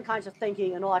about the different kinds of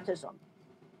thinking in autism.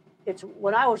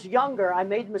 When I was younger, I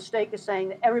made the mistake of saying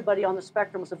that everybody on the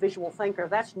spectrum was a visual thinker.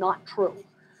 That's not true.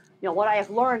 What I have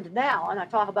learned now, and I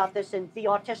talk about this in the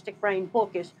Autistic Brain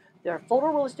book, is there are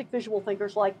photorealistic visual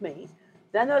thinkers like me.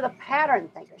 Then there are the pattern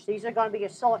thinkers. These are going to be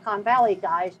Silicon Valley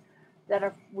guys that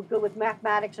are good with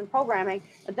mathematics and programming.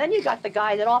 And then you got the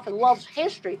guy that often loves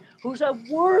history, who's a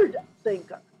word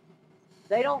thinker.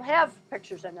 They don't have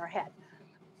pictures in their head.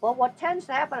 But what tends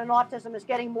to happen in autism is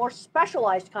getting more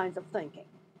specialized kinds of thinking.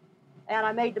 And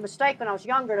I made the mistake when I was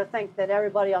younger to think that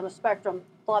everybody on the spectrum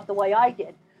thought the way I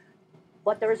did.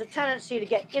 But there is a tendency to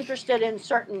get interested in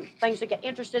certain things to get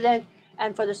interested in,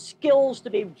 and for the skills to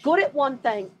be good at one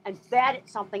thing and bad at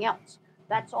something else.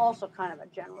 That's also kind of a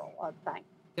general thing.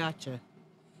 Gotcha.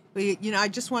 Well, I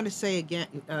just want to say again,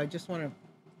 just want to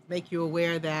make you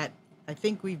aware that I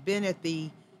think we've been at the,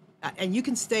 and you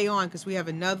can stay on because we have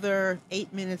another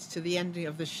 8 minutes to the end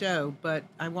of the show, but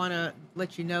I want to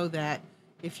let you know that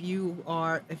if you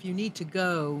need to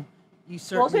go, you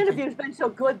certainly. Well, this interview's been so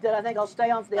good that I think I'll stay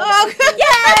on for the other.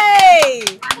 Oh,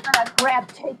 Yay! I'm gonna grab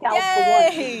takeout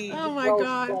Yay! for one. Oh my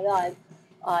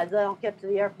God! Then I'll get to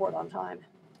the airport on time.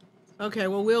 Okay,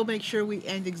 well, we'll make sure we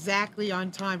end exactly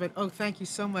on time. But thank you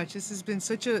so much. This has been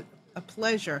such a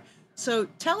pleasure. So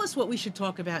tell us what we should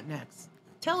talk about next.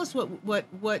 Tell us what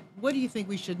do you think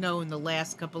we should know in the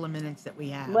last couple of minutes that we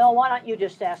have? Well, why don't you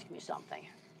just ask me something?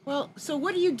 Well, so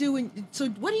what do you do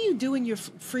in your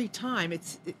free time?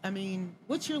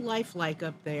 What's your life like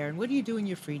up there, and what do you do in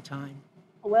your free time?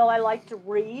 Well, I like to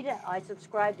read. I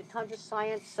subscribe to tons of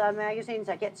science magazines.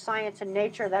 I get Science and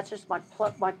Nature. That's just my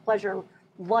pleasure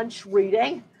lunch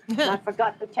reading. And I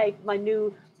forgot to take my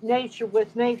new Nature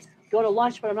with me. Go to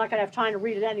lunch, but I'm not going to have time to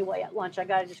read it anyway at lunch. I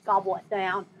got to just gobble it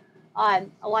down. I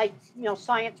like,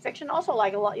 science fiction. Also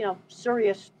like a lot,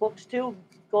 serious books too.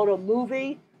 Go to a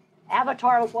movie.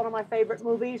 Avatar was one of my favorite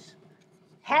movies.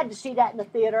 Had to see that in the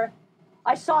theater.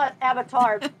 I saw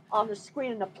Avatar on the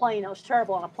screen in the plane. It was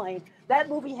terrible on a plane. That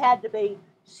movie had to be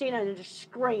seen on a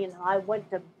screen, and I went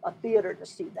to a theater to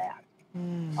see that.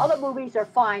 Other movies are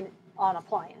fine on a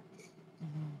plane.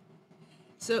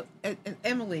 So,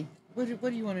 Emily, what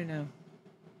do you want to know?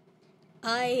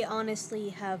 I honestly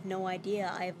have no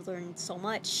idea. I've learned so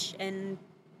much, and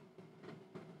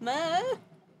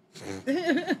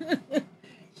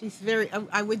She's very.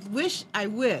 I wish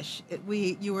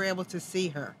you were able to see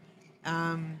her,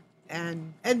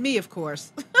 and me, of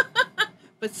course,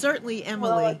 but certainly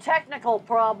Emily. Well, technical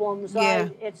problems. Yeah.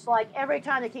 It's like every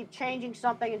time they keep changing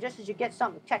something, and just as you get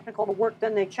something technical to work,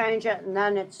 then they change it, and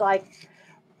then it's like,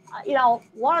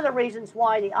 one of the reasons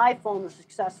why the iPhone was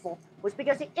successful was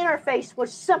because the interface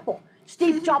was simple.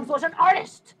 Steve Jobs was an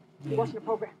artist. He wasn't a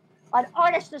programmer. An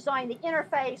artist designed the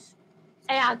interface,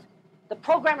 and the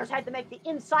programmers had to make the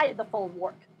inside of the phone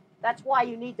work. That's why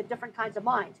you need the different kinds of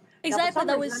minds. Exactly. Now,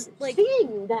 that was like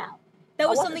seeing now. that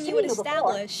was I wasn't something you had seeing her before.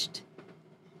 established.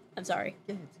 I'm sorry.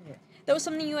 Go ahead, say it. That was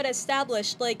something you had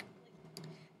established. Like,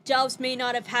 Jobs may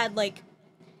not have had like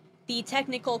the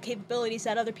technical capabilities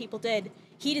that other people did.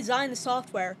 He designed the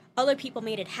software. Other people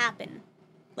made it happen.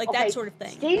 Like that sort of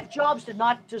thing. Steve Jobs did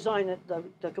not design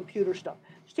the computer stuff.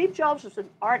 Steve Jobs was an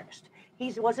artist.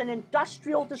 He was an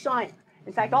industrial designer.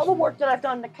 In fact, all the work that I've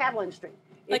done in the cattle industry,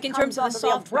 Like in terms of the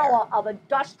software. umbrella of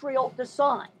industrial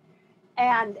design.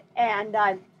 And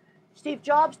Steve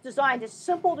Jobs designed a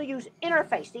simple to use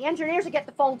interface. The engineers that get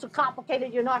the phone so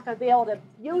complicated you're not going to be able to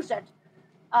use it.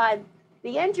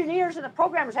 The engineers and the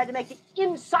programmers had to make the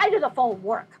inside of the phone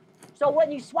work. So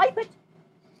when you swipe it,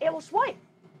 it will swipe.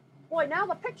 Boy, now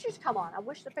the pictures come on. I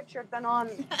wish the picture had been on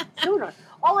sooner.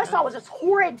 All I saw was this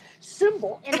horrid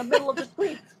symbol in the middle of the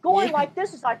screen going like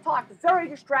this as I talked. Very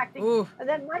distracting. Ooh. And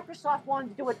then Microsoft wanted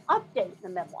to do an update in the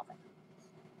middle of it.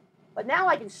 But now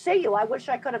I can see you. I wish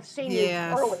I could have seen you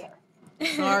earlier.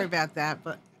 Sorry about that,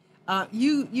 but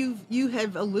you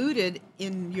have alluded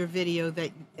in your video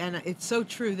that, and it's so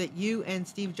true, that you and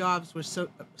Steve Jobs were so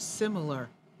similar.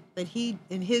 That he,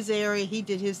 in his area, he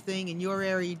did his thing, in your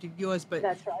area, you did yours, but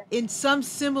That's right. in some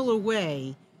similar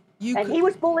way, he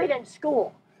was bullied in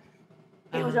school.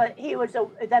 He was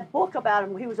that book about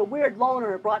him. He was a weird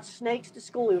loner who brought snakes to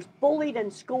school. He was bullied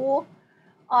in school.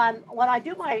 When I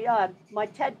do my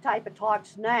TED type of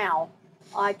talks now,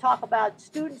 I talk about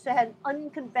students that had an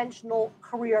unconventional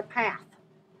career path.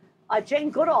 Jane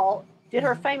Goodall did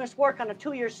her famous work on a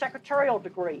 2-year secretarial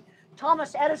degree.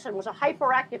 Thomas Edison was a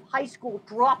hyperactive high school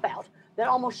dropout that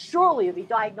almost surely would be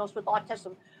diagnosed with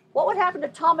autism. What would happen to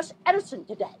Thomas Edison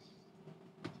today?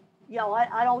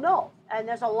 I don't know. And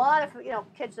there's a lot of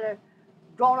kids that are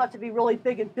grown up to be really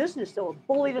big in business. They were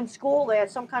bullied in school. They had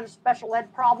some kind of special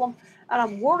ed problem. And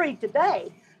I'm worried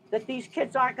today that these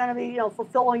kids aren't going to be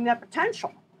fulfilling their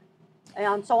potential.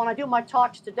 And so when I do my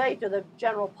talks today to the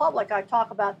general public, I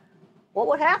talk about what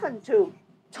would happen to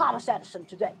Thomas Edison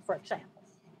today, for example.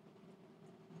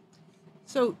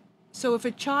 So if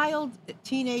a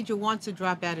teenager wants to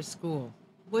drop out of school,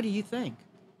 what do you think?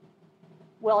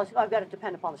 well, I've got to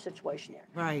depend upon the situation here.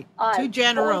 Right. Too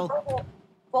general.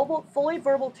 Fully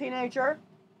verbal teenager.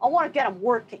 I want to get him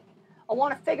working. I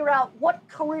want to figure out what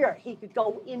career he could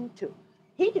go into.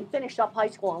 He can finish up high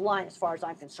school online as far as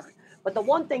I'm concerned. But the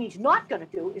one thing he's not going to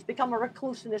do is become a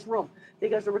recluse in this room,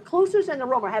 because the recluses in the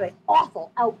room are having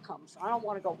awful outcomes. I don't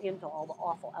want to go into all the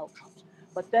awful outcomes,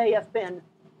 but they have been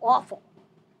awful.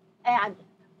 And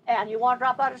you want to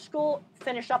drop out of school,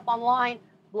 finish up online,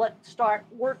 let's start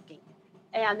working.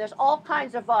 And there's all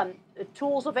kinds of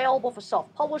tools available for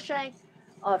self-publishing,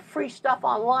 free stuff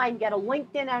online. Get a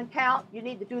LinkedIn account. You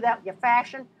need to do that with your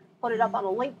fashion. Put it up on a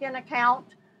LinkedIn account.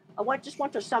 I just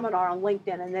went to a seminar on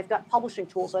LinkedIn, and they've got publishing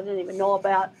tools I didn't even know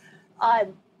about. I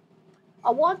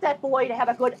want that boy to have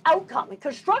a good outcome. In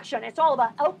construction, it's all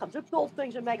about outcomes. We build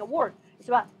things and make it work. It's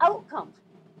about outcomes.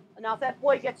 Now, if that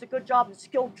boy gets a good job in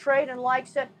skilled trade and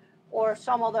likes it, or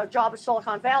some other job in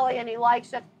Silicon Valley and he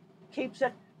likes it, keeps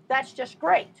it, that's just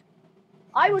great.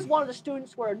 I was one of the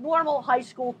students where a normal high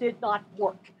school did not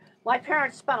work. My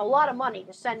parents spent a lot of money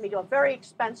to send me to a very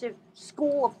expensive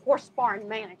school of horse barn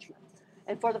management.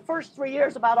 And for the first 3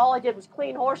 years, about all I did was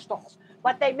clean horse stalls.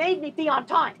 But they made me be on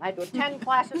time. I had to attend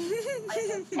classes, I had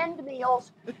to attend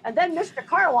meals. And then Mr.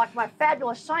 Carlock, my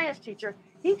fabulous science teacher,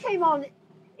 he came in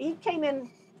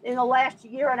the last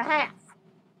year and a half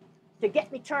to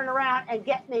get me turned around and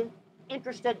get me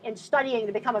interested in studying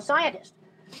to become a scientist.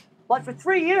 But for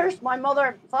 3 years, my mother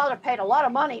and father paid a lot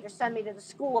of money to send me to the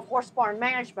School of Horse Barn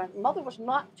Management. Mother was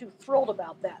not too thrilled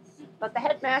about that. But the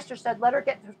headmaster said, let her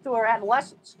get through her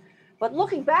adolescence. But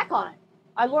looking back on it,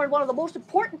 I learned one of the most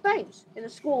important things in the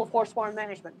School of Horse Barn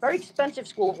Management, very expensive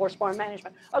School of Horse Barn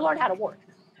Management. I learned how to work.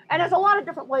 And there's a lot of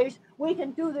different ways we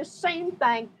can do this same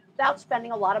thing without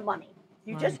spending a lot of money.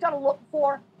 You just got to look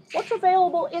for what's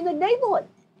available in the neighborhood.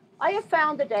 I have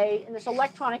found today, in this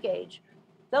electronic age,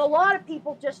 that a lot of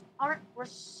people just aren't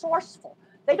resourceful.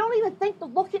 They don't even think to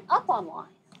look it up online.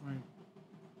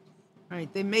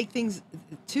 Right. They make things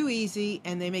too easy,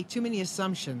 and they make too many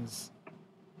assumptions.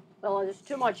 Well, there's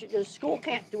too much. The school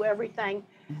can't do everything.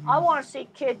 I want to see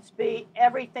kids be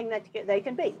everything that they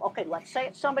can be. Okay, let's say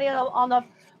it's somebody on the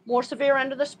more severe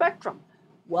end of the spectrum.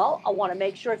 Well, I want to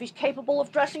make sure if he's capable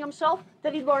of dressing himself,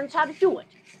 that he learns how to do it.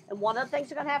 And one of the things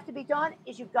that are going to have to be done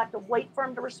is you've got to wait for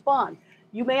him to respond.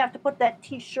 You may have to put that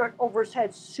T-shirt over his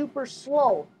head super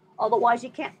slow, otherwise he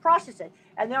can't process it.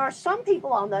 And there are some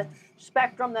people on the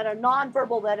spectrum that are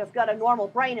nonverbal that have got a normal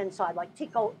brain inside, like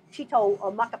Tito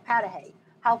Mukapatahe.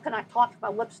 How can I talk if my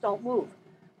lips don't move?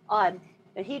 And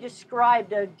he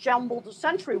described a jumbled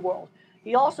sensory world.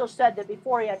 He also said that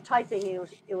before he had typing,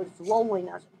 it was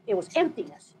loneliness, it was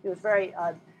emptiness. He was very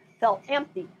felt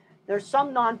empty. There's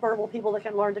some nonverbal people that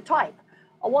can learn to type.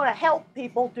 I want to help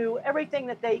people do everything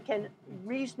that they can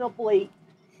reasonably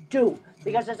do,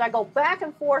 because as I go back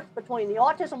and forth between the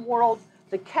autism world,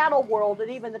 the cattle world, and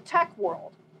even the tech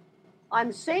world,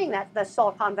 I'm seeing that the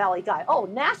Silicon Valley guy. Oh,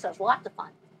 NASA's lots of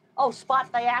fun. Oh,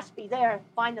 spot the Aspie there.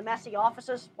 Find the messy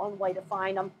offices. One way to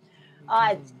find them.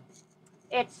 And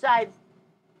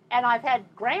I've had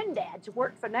granddads who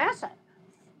work for NASA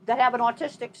that have an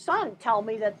autistic son tell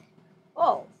me that,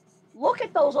 oh, look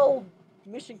at those old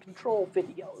mission control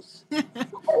videos. The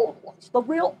old ones, the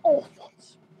real old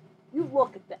ones. You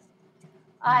look at them.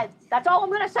 That's all I'm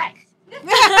going to say.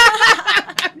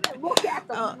 Look at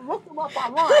them. Look them up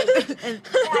online.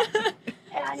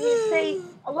 And you see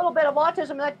a little bit of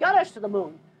autism that got us to the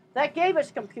moon. That gave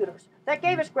us computers. That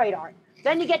gave us great art.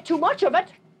 Then you get too much of it,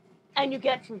 and you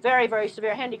get some very, very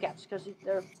severe handicaps, because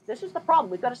this is the problem.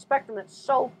 We've got a spectrum that's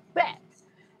so big,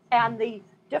 and the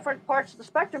different parts of the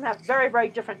spectrum have very, very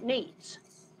different needs.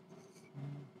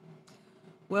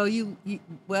 Well, you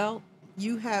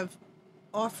have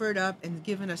offered up and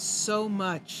given us so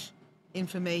much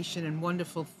information and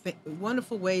wonderful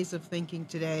ways of thinking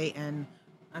today, and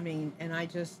I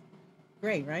just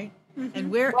great, right? Mm-hmm.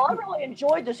 And well, I really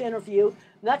enjoyed this interview.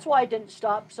 That's why I didn't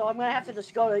stop. So I'm going to have to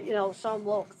just go to some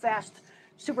little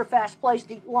super fast place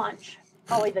to eat lunch.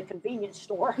 Probably the convenience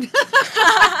store.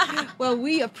 Well,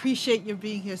 we appreciate you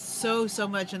being here so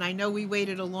much, and I know we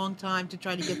waited a long time to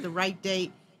try to get the right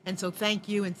date, and so thank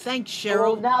you, and thanks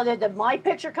Cheryl. Now did my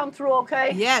picture come through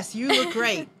okay? Yes, you look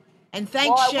great, and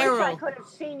thanks Cheryl. I wish I could have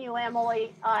seen you,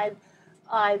 Emily.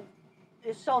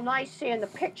 It's so nice seeing the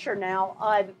picture now.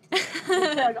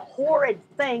 There's a horrid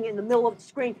thing in the middle of the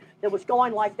screen that was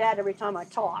going like that every time I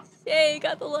talked. Yay,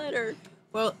 got the letter.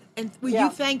 Well, and will you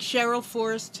thank Cheryl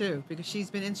for us too, because she's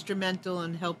been instrumental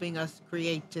in helping us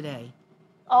create today.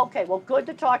 Okay, well, good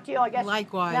to talk to you. I guess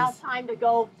likewise. Now it's time to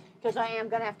go, because I am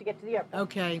going to have to get to the airport.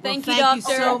 Okay, Thank you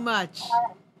Doctor. so much.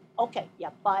 Okay, yeah,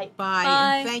 bye. Bye.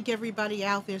 Bye. And thank everybody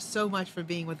out there so much for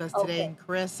being with us today, Okay. and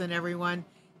Chris and everyone.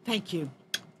 Thank you.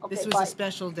 Okay, This was bye. a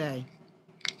special day.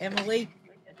 Emily?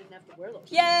 I didn't have to wear those.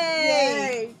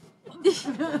 Yay!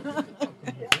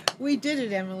 We did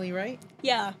it, Emily, right?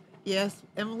 Yeah. Yes,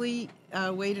 Emily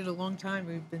waited a long time.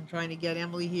 We've been trying to get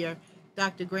Emily here.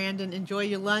 Dr. Grandin, enjoy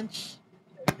your lunch.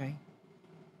 Okay.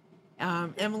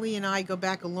 Emily and I go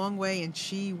back a long way, and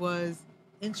she was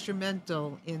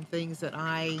instrumental in things that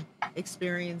I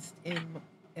experienced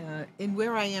in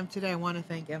where I am today. I want to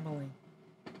thank Emily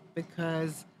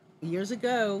because years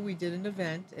ago we did an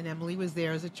event, and Emily was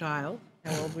there as a child.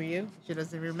 How old were you? She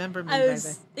doesn't remember me.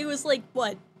 It was like,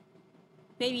 what?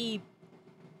 Maybe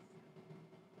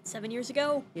 7 years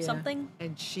ago? Yeah. Something?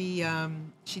 And she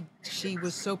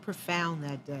was so profound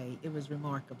that day. It was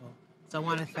remarkable. So I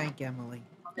want to thank Emily.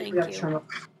 Thank you.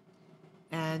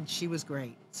 And she was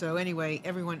great. So anyway,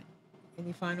 everyone,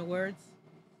 any final words?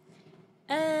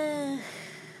 I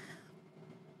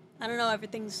don't know.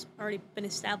 Everything's already been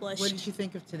established. What did you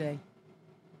think of today?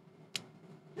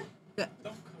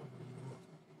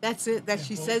 That's it. That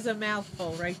she says a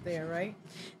mouthful right there, right?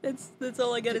 That's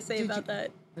all I gotta say Did about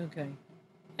that. Okay.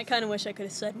 I kind of wish I could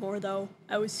have said more, though.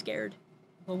 I was scared.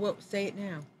 Well, say it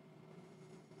now.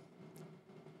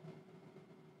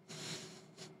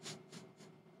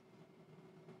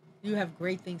 You have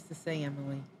great things to say,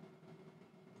 Emily.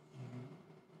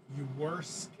 You were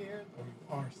scared or you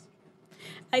are scared?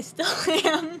 I still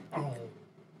am. Oh.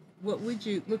 What would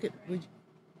you what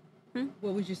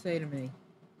would you say to me?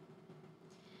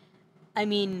 I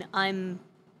mean, I'm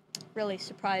really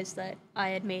surprised that I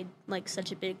had made like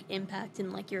such a big impact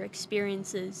in like your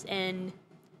experiences, and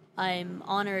I'm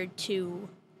honored to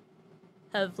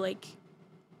have like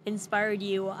inspired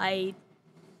you.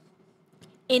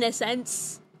 In a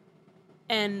sense,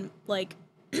 and like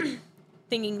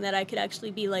thinking that I could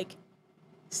actually be like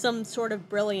some sort of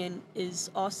brilliant is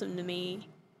awesome to me.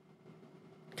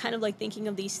 Kind of like thinking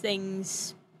of these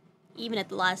things even at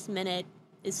the last minute.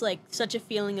 It's like such a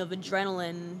feeling of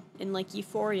adrenaline and like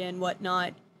euphoria and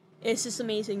whatnot. It's just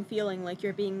amazing feeling like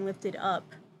you're being lifted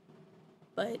up.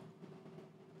 But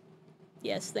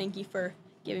yes, thank you for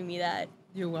giving me that.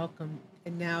 You're welcome.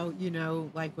 And now, you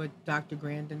know, like what Dr.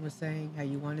 Grandin was saying, how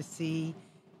you want to see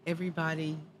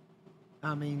everybody,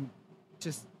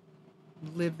 just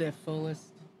live their fullest.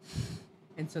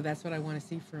 And so that's what I want to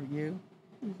see from you.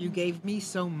 You gave me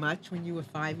so much when you were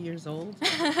 5 years old.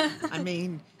 I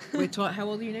mean, how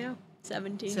old are you now?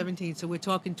 17. 17. So we're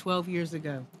talking 12 years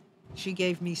ago. She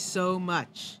gave me so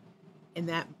much in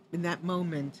that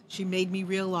moment. She made me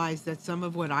realize that some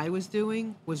of what I was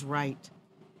doing was right.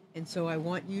 And so I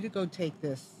want you to go take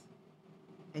this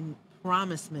and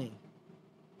promise me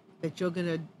that you're going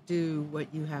to do what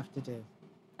you have to do.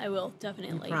 I will,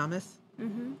 definitely. You promise?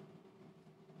 Mm-hmm.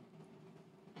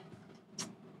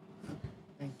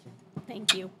 Thank you.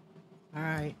 Thank you. All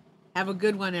right. Have a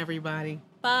good one, everybody.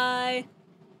 Bye.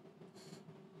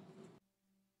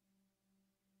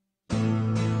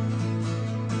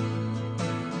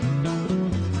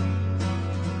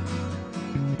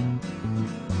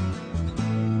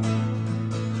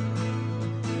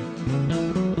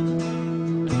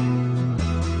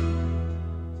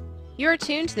 You're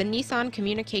tuned to the Nissan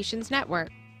Communications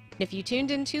Network. If you tuned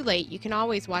in too late, you can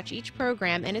always watch each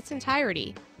program in its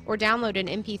entirety or download an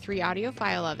MP3 audio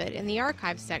file of it in the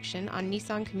archives section on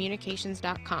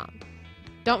nissancommunications.com.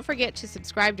 Don't forget to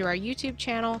subscribe to our YouTube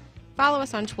channel, follow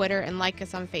us on Twitter, and like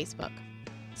us on Facebook.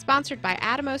 Sponsored by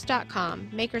Atomos.com,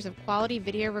 makers of quality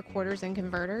video recorders and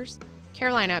converters,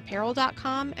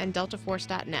 CarolinaApparel.com, and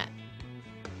DeltaForce.net.